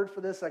Greek word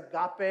for this,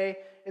 agape.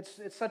 It's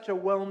such a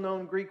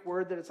well-known Greek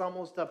word that it's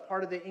almost a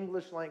part of the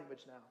English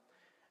language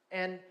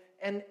now.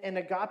 And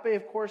agape,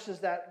 of course, is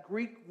that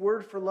Greek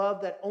word for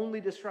love that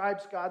only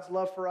describes God's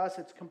love for us.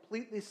 It's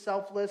completely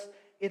selfless.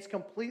 It's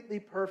completely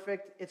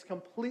perfect. It's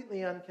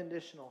completely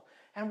unconditional.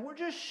 And we're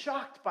just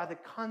shocked by the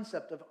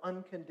concept of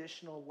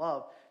unconditional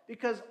love,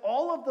 because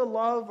all of the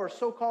love or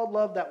so-called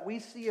love that we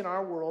see in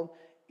our world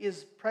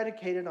is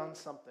predicated on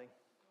something.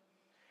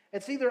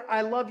 It's either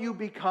I love you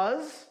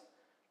because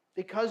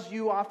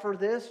you offer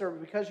this, or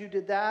because you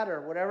did that,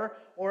 or whatever,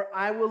 or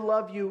I will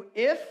love you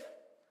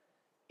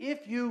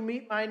if you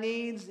meet my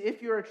needs,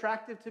 if you're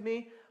attractive to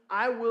me.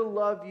 I will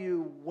love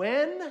you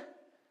when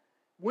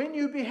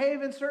you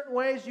behave in certain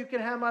ways, you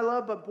can have my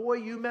love, but boy,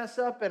 you mess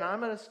up and I'm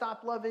going to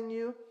stop loving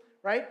you,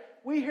 right?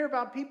 We hear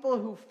about people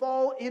who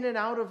fall in and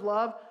out of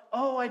love.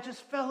 Oh, I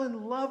just fell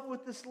in love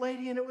with this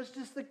lady and it was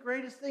just the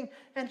greatest thing.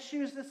 And she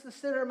was just the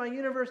center of my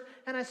universe.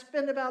 And I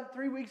spent about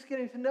 3 weeks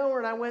getting to know her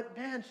and I went,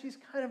 man, she's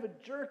kind of a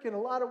jerk in a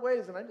lot of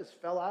ways. And I just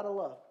fell out of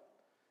love.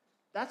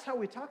 That's how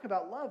we talk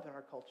about love in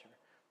our culture.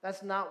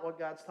 That's not what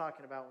God's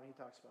talking about when he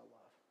talks about love.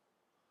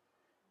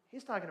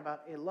 He's talking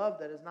about a love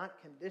that is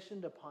not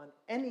conditioned upon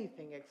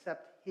anything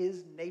except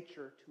his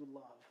nature to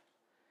love.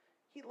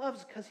 He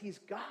loves because he's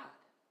God.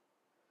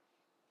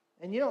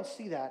 And you don't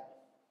see that.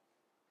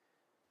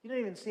 You don't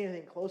even see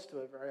anything close to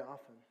it very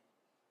often.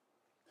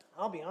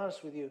 I'll be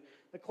honest with you.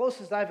 The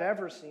closest I've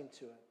ever seen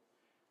to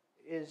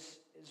it is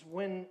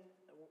when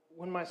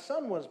my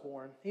son was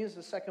born. He was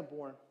the second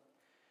born.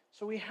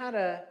 So we had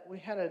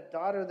a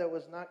daughter that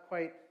was not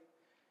quite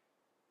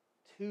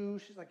 2.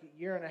 She's like a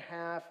year and a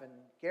half, and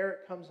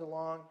Garrett comes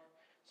along.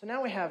 So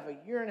now we have a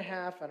year and a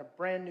half and a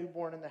brand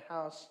newborn in the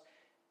house.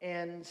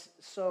 And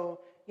so,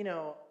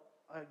 a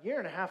year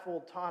and a half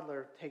old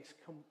toddler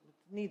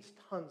needs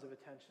tons of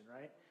attention,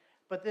 right?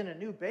 But then a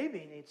new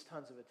baby needs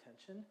tons of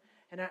attention.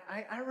 And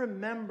I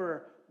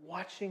remember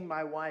watching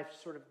my wife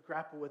sort of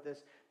grapple with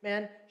this.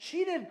 Man,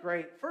 she did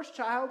great. First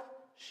child,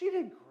 she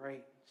did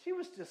great. She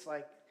was just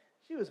like,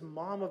 she was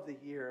mom of the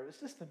year. It was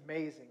just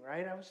amazing,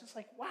 right? I was just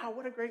like, wow,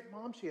 what a great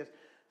mom she is.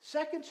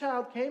 Second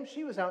child came,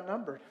 she was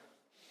outnumbered.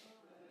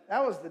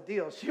 That was the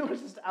deal. She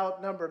was just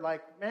outnumbered.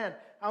 Like, man,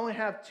 I only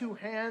have 2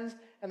 hands,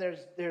 and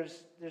there's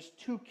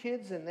 2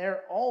 kids, and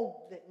they're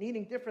all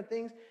needing different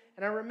things.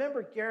 And I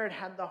remember Garrett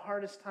had the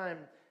hardest time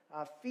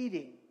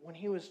feeding when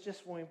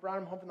we brought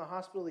him home from the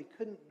hospital. He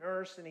couldn't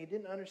nurse, and he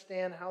didn't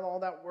understand how all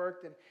that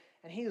worked,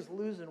 and he was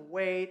losing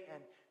weight,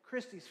 and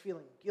Christy's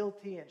feeling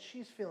guilty, and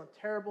she's feeling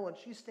terrible, and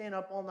she's staying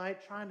up all night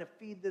trying to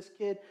feed this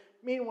kid.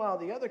 Meanwhile,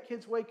 the other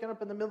kid's waking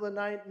up in the middle of the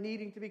night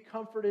needing to be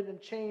comforted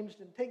and changed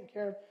and taken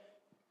care of.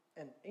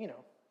 And,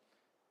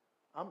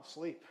 I'm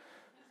asleep.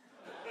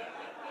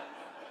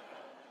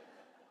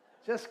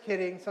 Just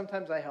kidding.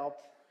 Sometimes I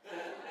helped.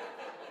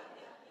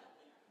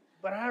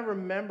 But I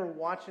remember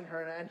watching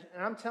her, and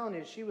I'm telling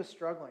you, she was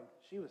struggling.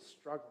 She was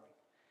struggling.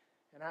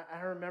 And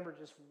I remember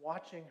just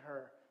watching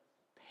her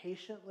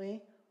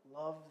patiently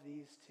love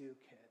these 2 kids.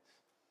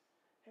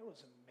 It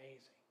was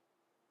amazing.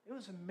 It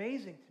was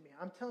amazing to me.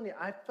 I'm telling you,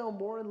 I fell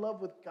more in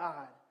love with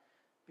God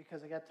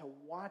because I got to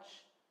watch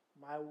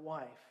my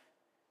wife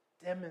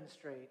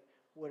demonstrate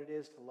what it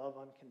is to love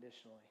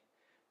unconditionally.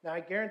 Now, I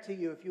guarantee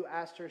you, if you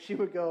asked her, she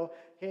would go,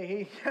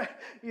 hey,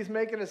 he's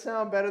making it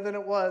sound better than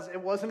it was.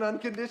 It wasn't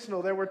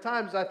unconditional. There were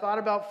times I thought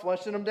about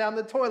flushing him down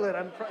the toilet,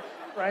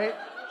 right?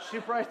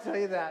 She'd probably tell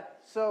you that.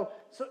 So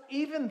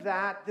even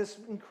that, this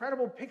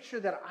incredible picture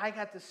that I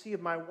got to see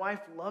of my wife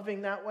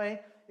loving that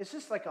way, it's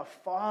just like a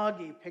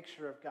foggy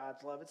picture of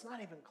God's love. It's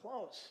not even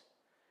close.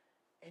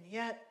 And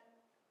yet,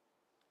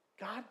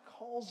 God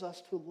calls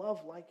us to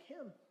love like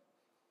him,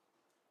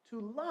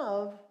 to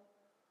love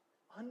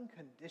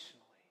unconditionally.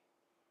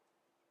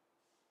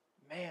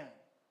 Man,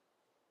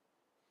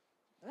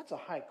 that's a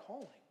high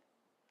calling.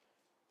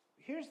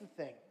 Here's the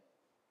thing.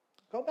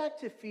 Go back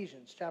to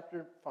Ephesians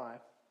chapter 5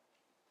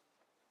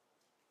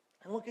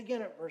 and look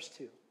again at verse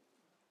 2.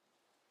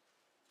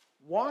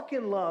 Walk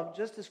in love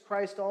just as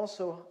Christ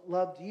also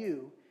loved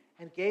you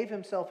and gave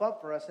himself up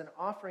for us, an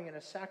offering and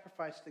a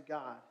sacrifice to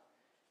God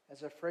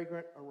as a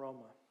fragrant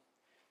aroma.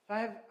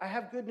 I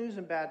have good news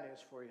and bad news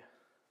for you.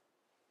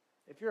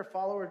 If you're a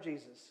follower of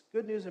Jesus,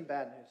 good news and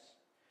bad news.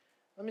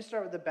 Let me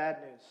start with the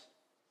bad news.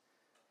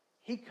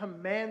 He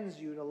commands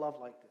you to love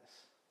like this.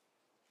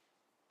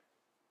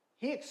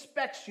 He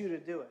expects you to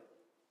do it.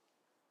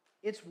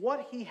 It's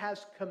what he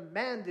has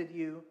commanded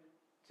you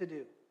to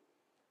do.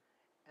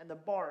 And the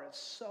bar is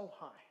so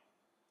high.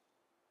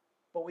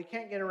 But we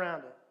can't get around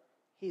it.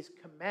 He's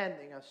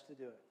commanding us to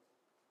do it.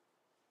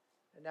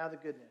 And now the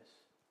good news.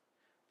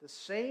 The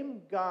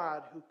same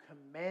God who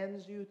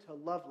commands you to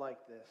love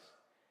like this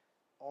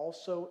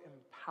also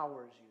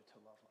empowers you to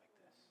love like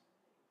this.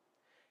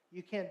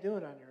 You can't do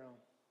it on your own.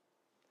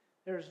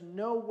 There's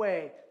no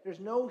way,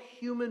 there's no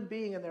human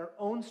being in their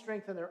own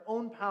strength and their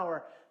own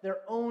power,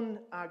 their own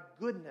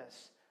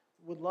goodness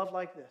would love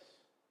like this.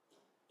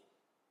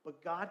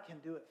 But God can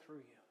do it through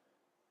you.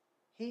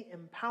 He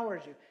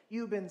empowers you.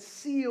 You've been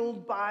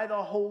sealed by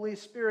the Holy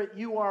Spirit.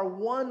 You are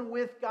one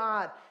with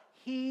God.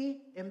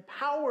 He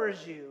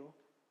empowers you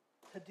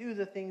to do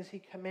the things he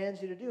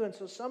commands you to do. And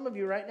so some of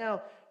you right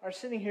now are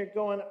sitting here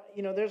going,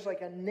 there's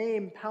like a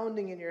name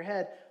pounding in your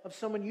head of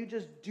someone you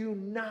just do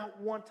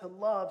not want to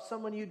love,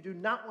 someone you do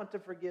not want to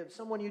forgive,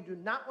 someone you do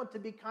not want to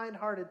be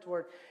kind-hearted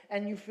toward,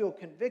 and you feel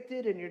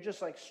convicted and you're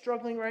just like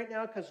struggling right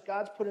now because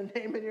God's put a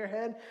name in your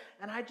head.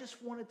 And I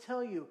just want to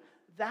tell you,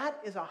 that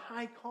is a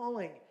high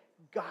calling.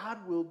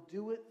 God will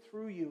do it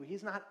through you.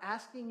 He's not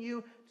asking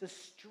you to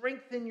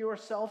strengthen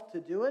yourself to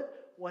do it.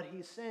 What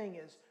he's saying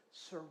is,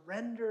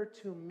 surrender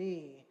to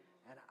me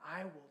and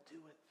I will do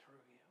it through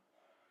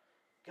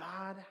you.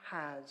 God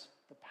has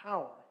the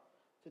power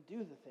to do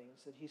the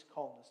things that he's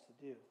called us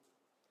to do.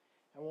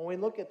 And when we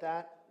look at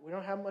that, we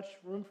don't have much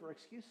room for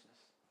excuses.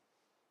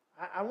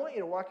 I want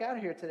you to walk out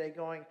of here today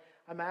going,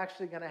 I'm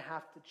actually going to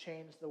have to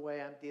change the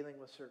way I'm dealing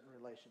with certain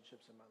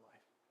relationships in my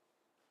life.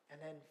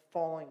 And then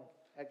falling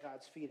at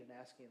God's feet and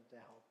asking him to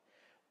help.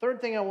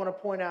 Third thing I want to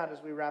point out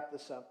as we wrap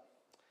this up.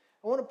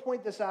 I want to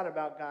point this out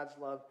about God's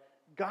love.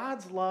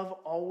 God's love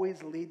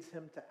always leads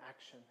him to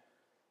action.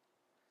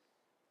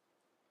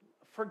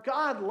 For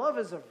God, love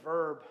is a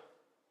verb.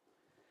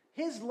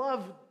 His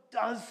love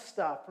does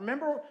stuff.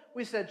 Remember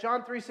we said,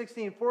 John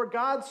 3:16, for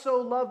God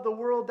so loved the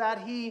world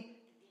that he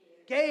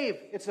gave.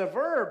 It's a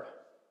verb.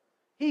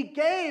 He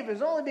gave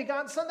his only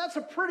begotten son. That's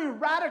a pretty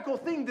radical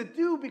thing to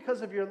do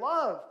because of your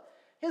love.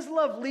 His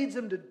love leads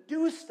him to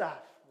do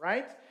stuff,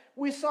 right?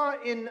 We saw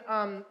in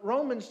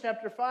Romans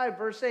chapter 5,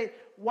 verse 8,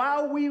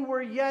 while we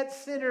were yet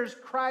sinners,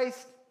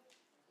 Christ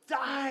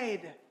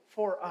died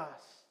for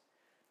us.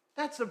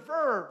 That's a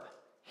verb.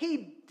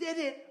 He did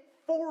it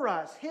for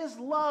us. His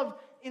love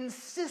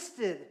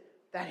insisted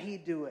that he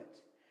do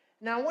it.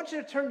 Now, I want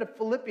you to turn to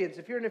Philippians.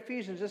 If you're in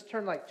Ephesians, just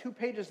turn like 2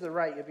 pages to the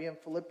right. You'll be in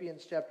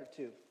Philippians chapter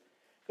 2.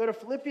 Go to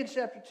Philippians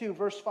chapter 2,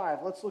 verse 5.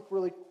 Let's look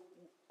really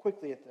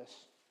quickly at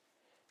this.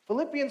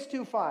 Philippians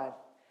 2:5.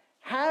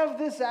 Have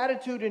this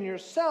attitude in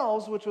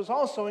yourselves, which was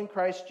also in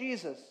Christ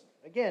Jesus.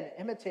 Again,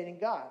 imitating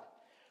God.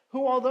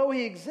 Who, although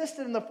he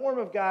existed in the form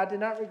of God, did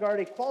not regard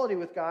equality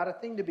with God a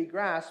thing to be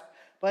grasped,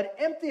 but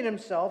emptied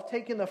himself,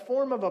 taking the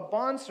form of a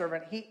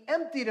bondservant. He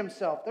emptied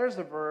himself. There's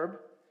a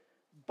verb.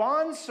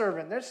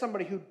 Bondservant. There's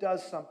somebody who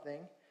does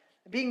something.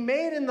 Being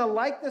made in the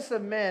likeness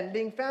of men,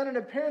 being found in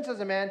appearance as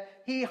a man,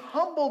 he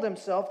humbled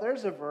himself.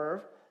 There's a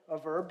verb.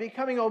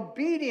 Becoming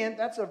obedient,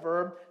 that's a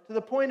verb, to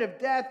the point of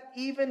death,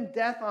 even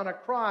death on a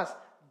cross.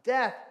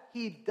 Death,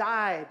 he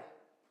died.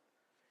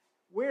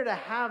 We're to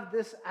have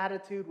this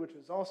attitude, which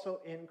was also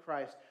in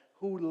Christ,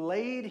 who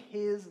laid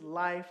his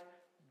life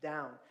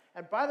down.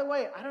 And by the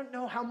way, I don't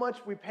know how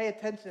much we pay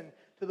attention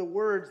to the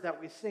words that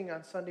we sing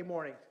on Sunday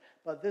mornings,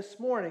 but this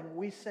morning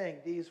we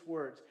sang these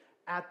words,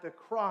 at the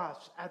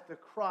cross,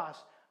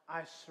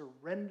 I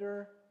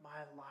surrender my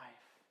life.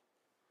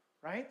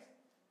 Right?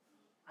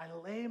 I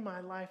lay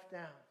my life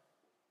down.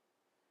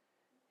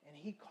 And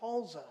he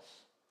calls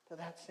us to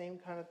that same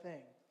kind of thing.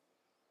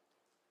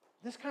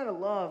 This kind of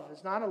love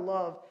is not a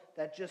love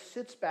that just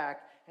sits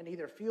back and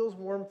either feels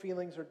warm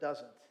feelings or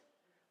doesn't.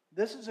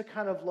 This is a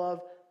kind of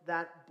love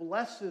that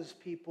blesses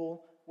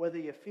people whether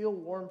you feel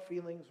warm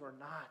feelings or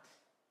not.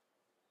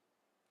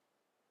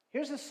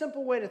 Here's a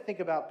simple way to think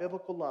about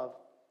biblical love.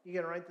 You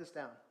got to write this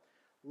down.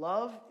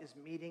 Love is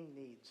meeting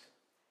needs.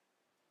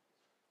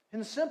 In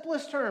the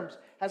simplest terms,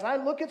 as I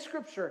look at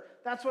Scripture,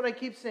 that's what I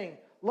keep seeing.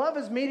 Love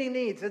is meeting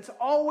needs. It's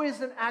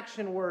always an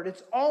action word.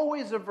 It's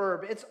always a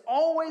verb. It's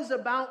always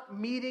about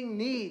meeting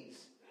needs.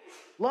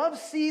 Love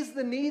sees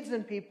the needs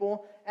in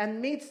people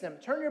and meets them.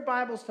 Turn your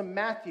Bibles to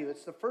Matthew.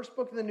 It's the first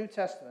book of the New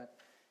Testament.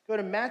 Go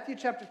to Matthew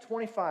chapter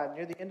 25,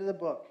 near the end of the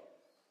book.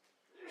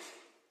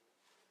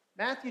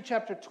 Matthew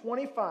chapter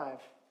 25. And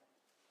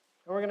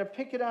we're going to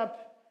pick it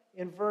up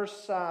in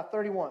verse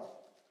 31.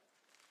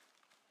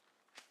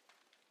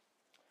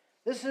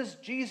 This is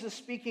Jesus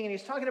speaking, and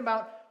he's talking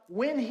about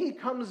when he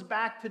comes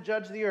back to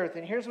judge the earth.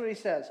 And here's what he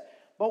says.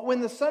 But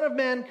when the Son of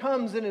Man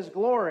comes in his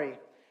glory,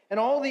 and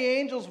all the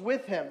angels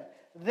with him,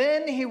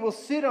 then he will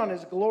sit on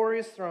his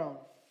glorious throne.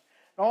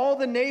 All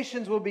the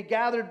nations will be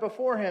gathered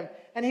before him,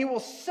 and he will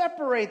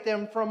separate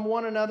them from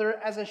one another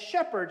as a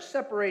shepherd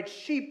separates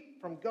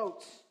sheep from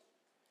goats.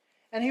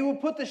 And he will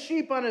put the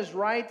sheep on his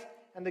right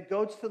and the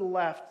goats to the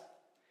left.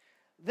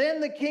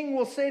 Then the king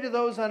will say to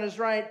those on his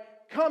right,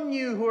 "Come,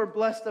 you who are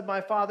blessed of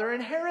my Father,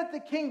 inherit the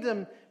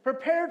kingdom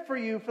prepared for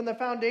you from the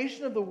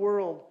foundation of the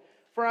world.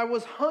 For I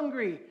was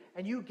hungry,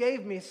 and you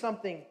gave me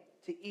something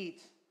to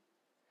eat.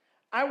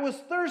 I was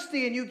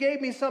thirsty, and you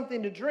gave me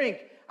something to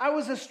drink. I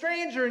was a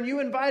stranger, and you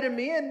invited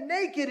me in.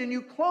 Naked, and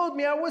you clothed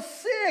me. I was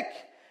sick,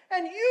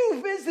 and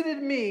you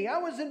visited me. I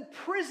was in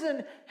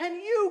prison, and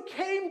you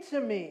came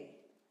to me."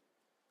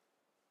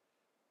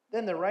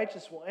 Then the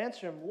righteous will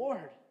answer him,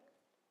 "Lord,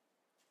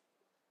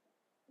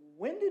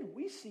 when did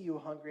we see you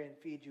hungry and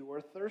feed you,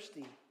 or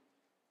thirsty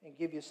and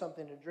give you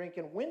something to drink?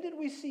 And when did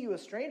we see you a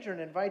stranger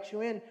and invite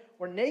you in,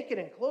 or naked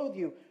and clothe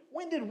you?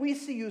 When did we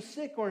see you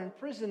sick or in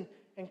prison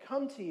and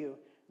come to you?"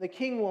 The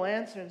king will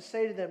answer and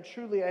say to them,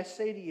 "Truly I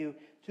say to you,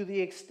 to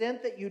the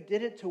extent that you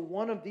did it to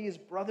one of these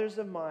brothers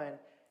of mine,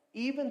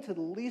 even to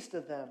the least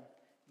of them,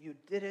 you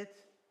did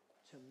it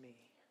to me."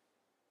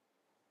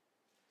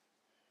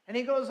 And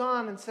he goes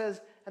on and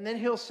says, and then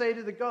he'll say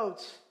to the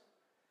goats,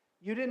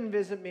 "You didn't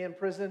visit me in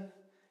prison.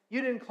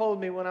 You didn't clothe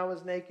me when I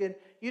was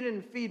naked. You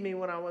didn't feed me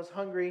when I was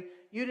hungry.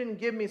 You didn't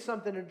give me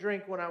something to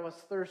drink when I was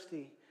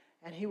thirsty."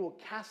 And he will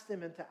cast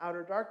them into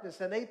outer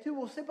darkness. And they too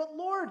will say, "But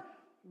Lord,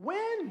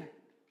 when?"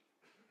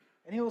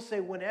 And he will say,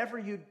 "Whenever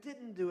you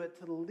didn't do it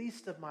to the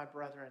least of my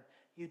brethren,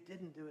 you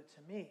didn't do it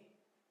to me."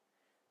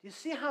 Do you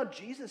see how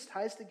Jesus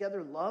ties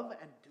together love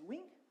and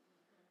doing?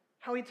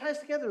 How he ties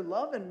together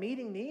love and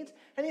meeting needs?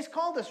 And he's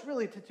called us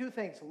really to two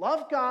things.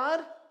 Love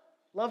God,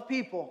 love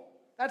people.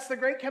 That's the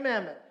great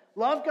commandment.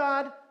 Love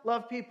God,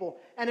 love people.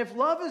 And if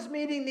love is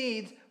meeting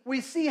needs,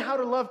 we see how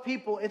to love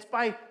people. It's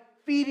by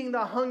feeding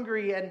the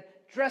hungry and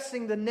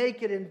dressing the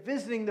naked and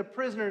visiting the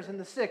prisoners and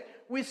the sick.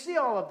 We see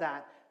all of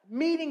that.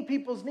 Meeting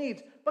people's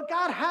needs. But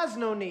God has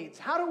no needs.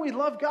 How do we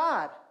love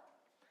God?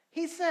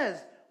 He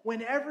says,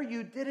 "Whenever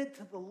you did it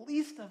to the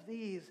least of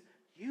these,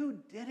 you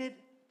did it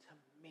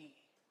to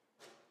me."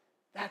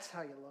 That's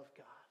how you love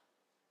God.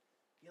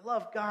 You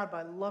love God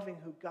by loving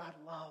who God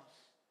loves.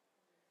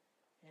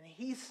 And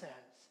he says,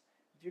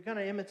 if you're going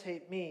to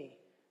imitate me,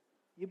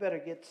 you better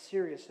get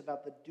serious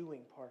about the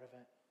doing part of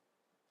it.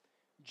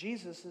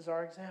 Jesus is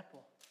our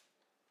example.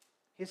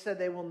 He said,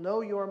 "They will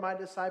know you are my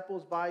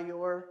disciples by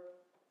your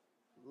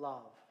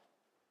love."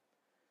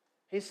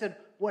 He said,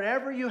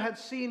 "Whatever you have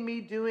seen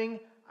me doing,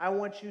 I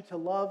want you to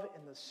love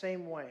in the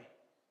same way."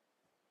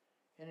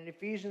 And in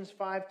Ephesians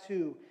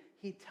 5:2,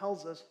 he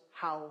tells us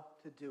how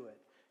to do it.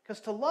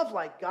 Because to love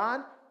like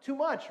God, too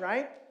much,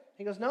 right?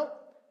 He goes, "No,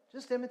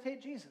 just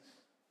imitate Jesus.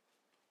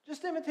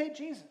 Just imitate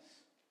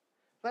Jesus."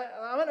 But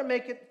I'm going to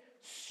make it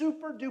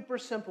super duper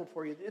simple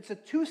for you. It's a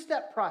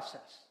two-step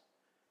process.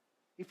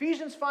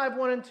 Ephesians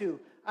 5:1-2.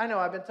 I know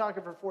I've been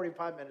talking for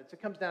 45 minutes.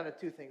 It comes down to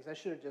two things. I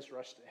should have just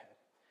rushed ahead.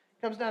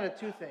 It comes down to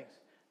two things.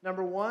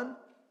 Number one,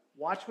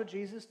 watch what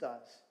Jesus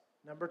does.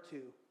 Number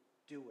two,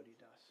 do what he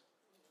does.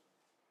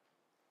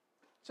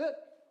 That's it.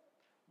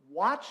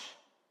 Watch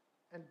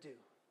and do.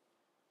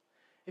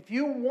 If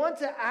you want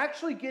to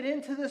actually get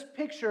into this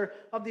picture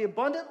of the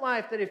abundant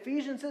life that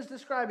Ephesians is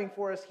describing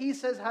for us, he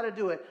says how to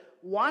do it.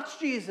 Watch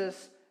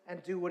Jesus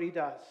and do what he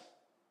does.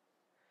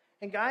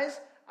 And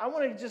guys, I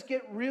want to just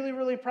get really,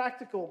 really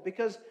practical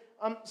because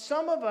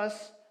some of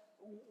us,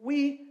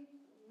 we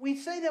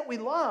say that we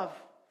love,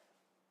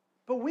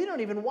 but we don't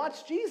even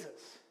watch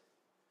Jesus.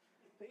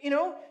 You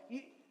know,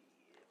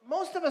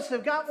 most of us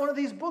have got one of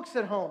these books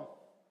at home.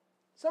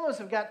 Some of us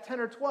have got 10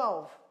 or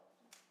 12.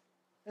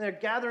 And they're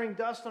gathering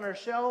dust on our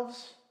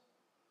shelves.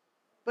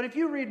 But if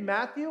you read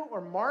Matthew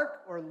or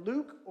Mark or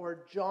Luke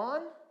or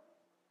John,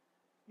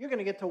 you're going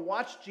to get to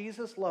watch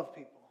Jesus love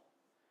people.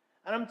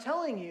 And I'm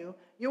telling you,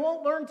 you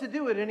won't learn to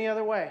do it any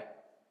other way.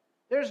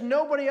 There's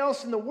nobody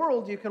else in the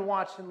world you can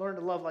watch and learn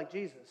to love like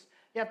Jesus.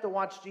 You have to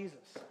watch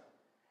Jesus.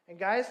 And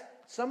guys,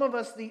 some of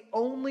us, the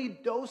only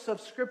dose of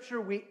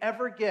Scripture we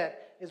ever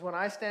get is when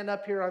I stand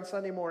up here on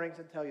Sunday mornings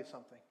and tell you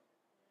something.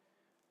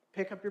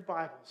 Pick up your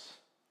Bibles.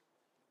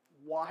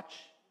 Watch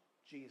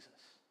Jesus.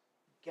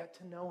 Get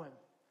to know him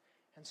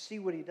and see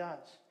what he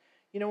does.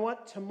 You know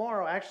what?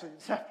 Tomorrow, actually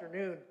this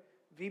afternoon,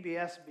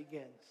 VBS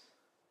begins,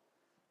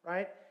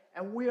 right?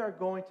 And we are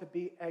going to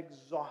be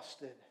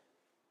exhausted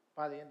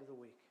by the end of the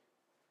week.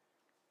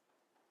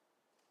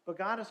 But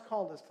God has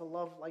called us to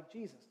love like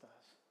Jesus does.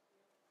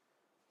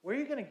 Where are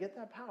you going to get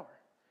that power?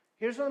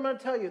 Here's what I'm going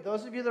to tell you.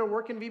 Those of you that are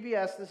working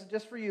VBS, this is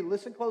just for you.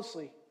 Listen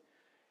closely.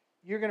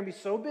 You're going to be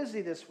so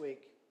busy this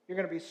week. You're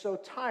going to be so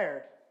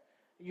tired.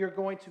 You're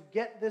going to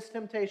get this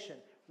temptation.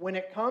 When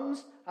it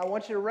comes, I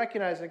want you to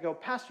recognize it and go,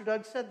 Pastor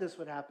Doug said this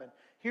would happen.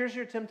 Here's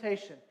your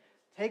temptation.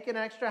 Take an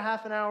extra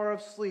half an hour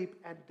of sleep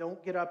and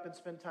don't get up and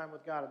spend time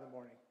with God in the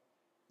morning.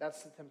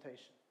 That's the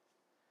temptation.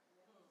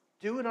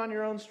 Do it on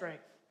your own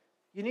strength.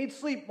 You need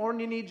sleep more than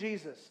you need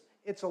Jesus.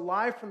 It's a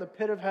lie from the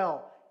pit of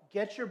hell.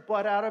 Get your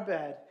butt out of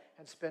bed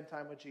and spend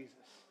time with Jesus.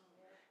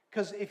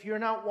 Because if you're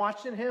not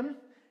watching him,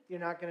 you're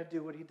not going to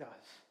do what he does.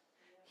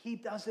 He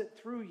does it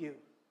through you.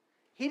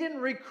 He didn't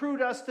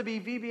recruit us to be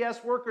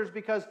VBS workers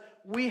because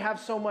we have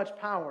so much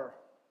power.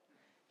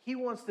 He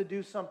wants to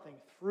do something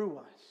through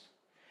us.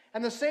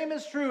 And the same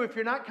is true if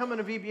you're not coming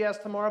to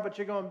VBS tomorrow, but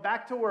you're going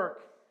back to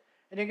work.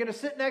 And you're going to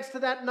sit next to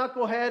that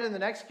knucklehead in the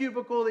next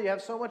cubicle that you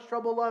have so much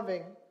trouble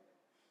loving.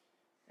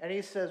 And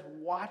he says,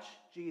 watch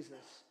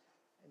Jesus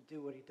and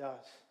do what he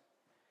does.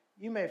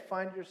 You may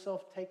find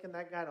yourself taking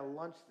that guy to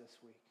lunch this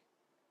week.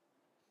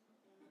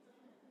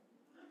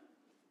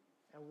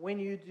 And when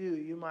you do,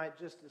 you might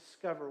just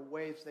discover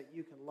ways that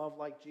you can love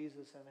like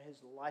Jesus and his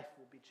life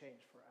will be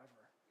changed forever.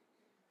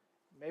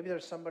 Maybe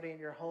there's somebody in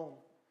your home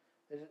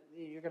that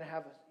you're going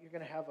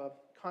to have a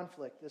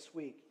conflict this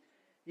week.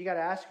 You got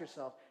to ask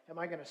yourself, am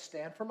I going to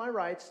stand for my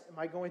rights? Am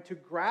I going to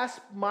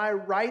grasp my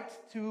right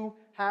to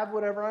have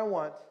whatever I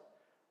want?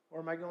 Or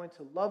am I going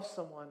to love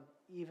someone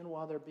even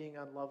while they're being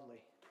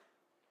unlovely?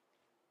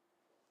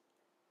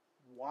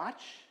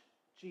 Watch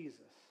Jesus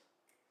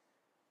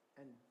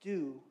and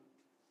do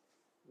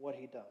what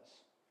he does.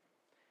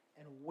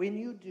 And when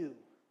you do,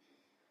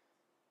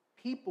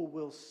 people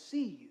will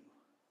see you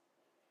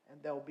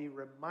and they'll be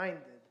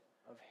reminded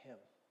of him.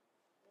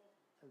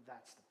 And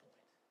that's the point.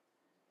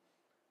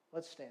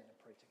 Let's stand and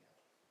pray together.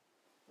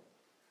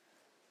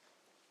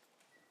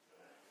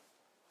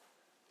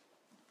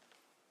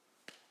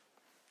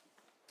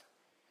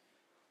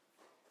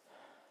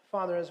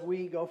 Father, as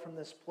we go from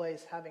this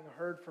place, having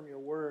heard from your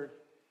word,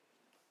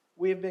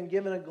 we have been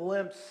given a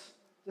glimpse,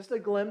 just a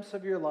glimpse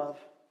of your love.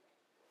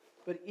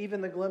 But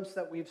even the glimpse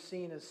that we've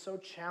seen is so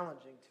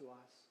challenging to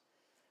us.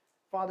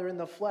 Father, in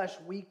the flesh,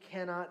 we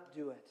cannot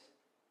do it.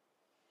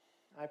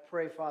 I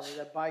pray, Father,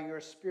 that by your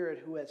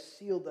Spirit who has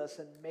sealed us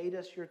and made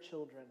us your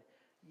children,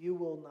 you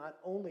will not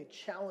only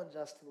challenge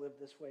us to live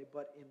this way,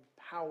 but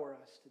empower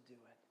us to do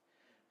it.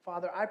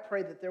 Father, I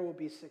pray that there will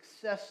be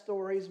success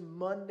stories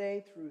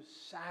Monday through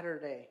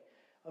Saturday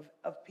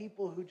of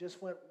people who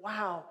just went,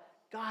 wow,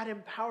 God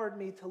empowered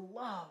me to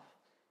love,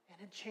 and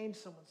it changed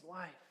someone's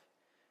life.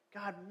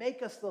 God,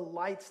 make us the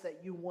lights that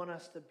you want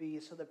us to be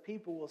so that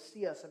people will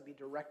see us and be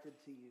directed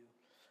to you.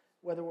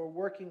 Whether we're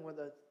working with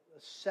a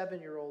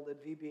 7-year-old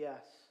at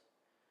VBS,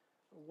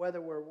 or whether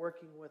we're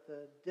working with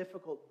a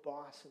difficult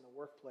boss in the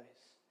workplace,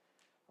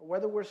 or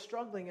whether we're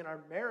struggling in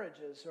our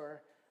marriages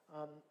or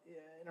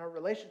in our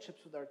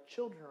relationships with our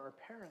children, or our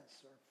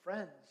parents, or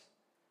friends,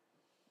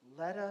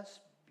 let us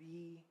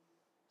be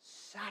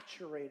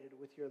saturated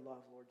with your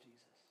love, Lord Jesus,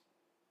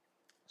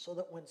 so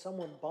that when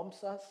someone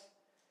bumps us,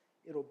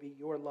 it'll be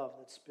your love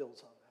that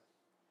spills on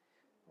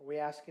them. We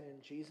ask it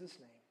in Jesus'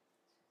 name.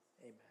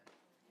 Amen.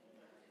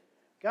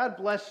 God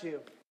bless you.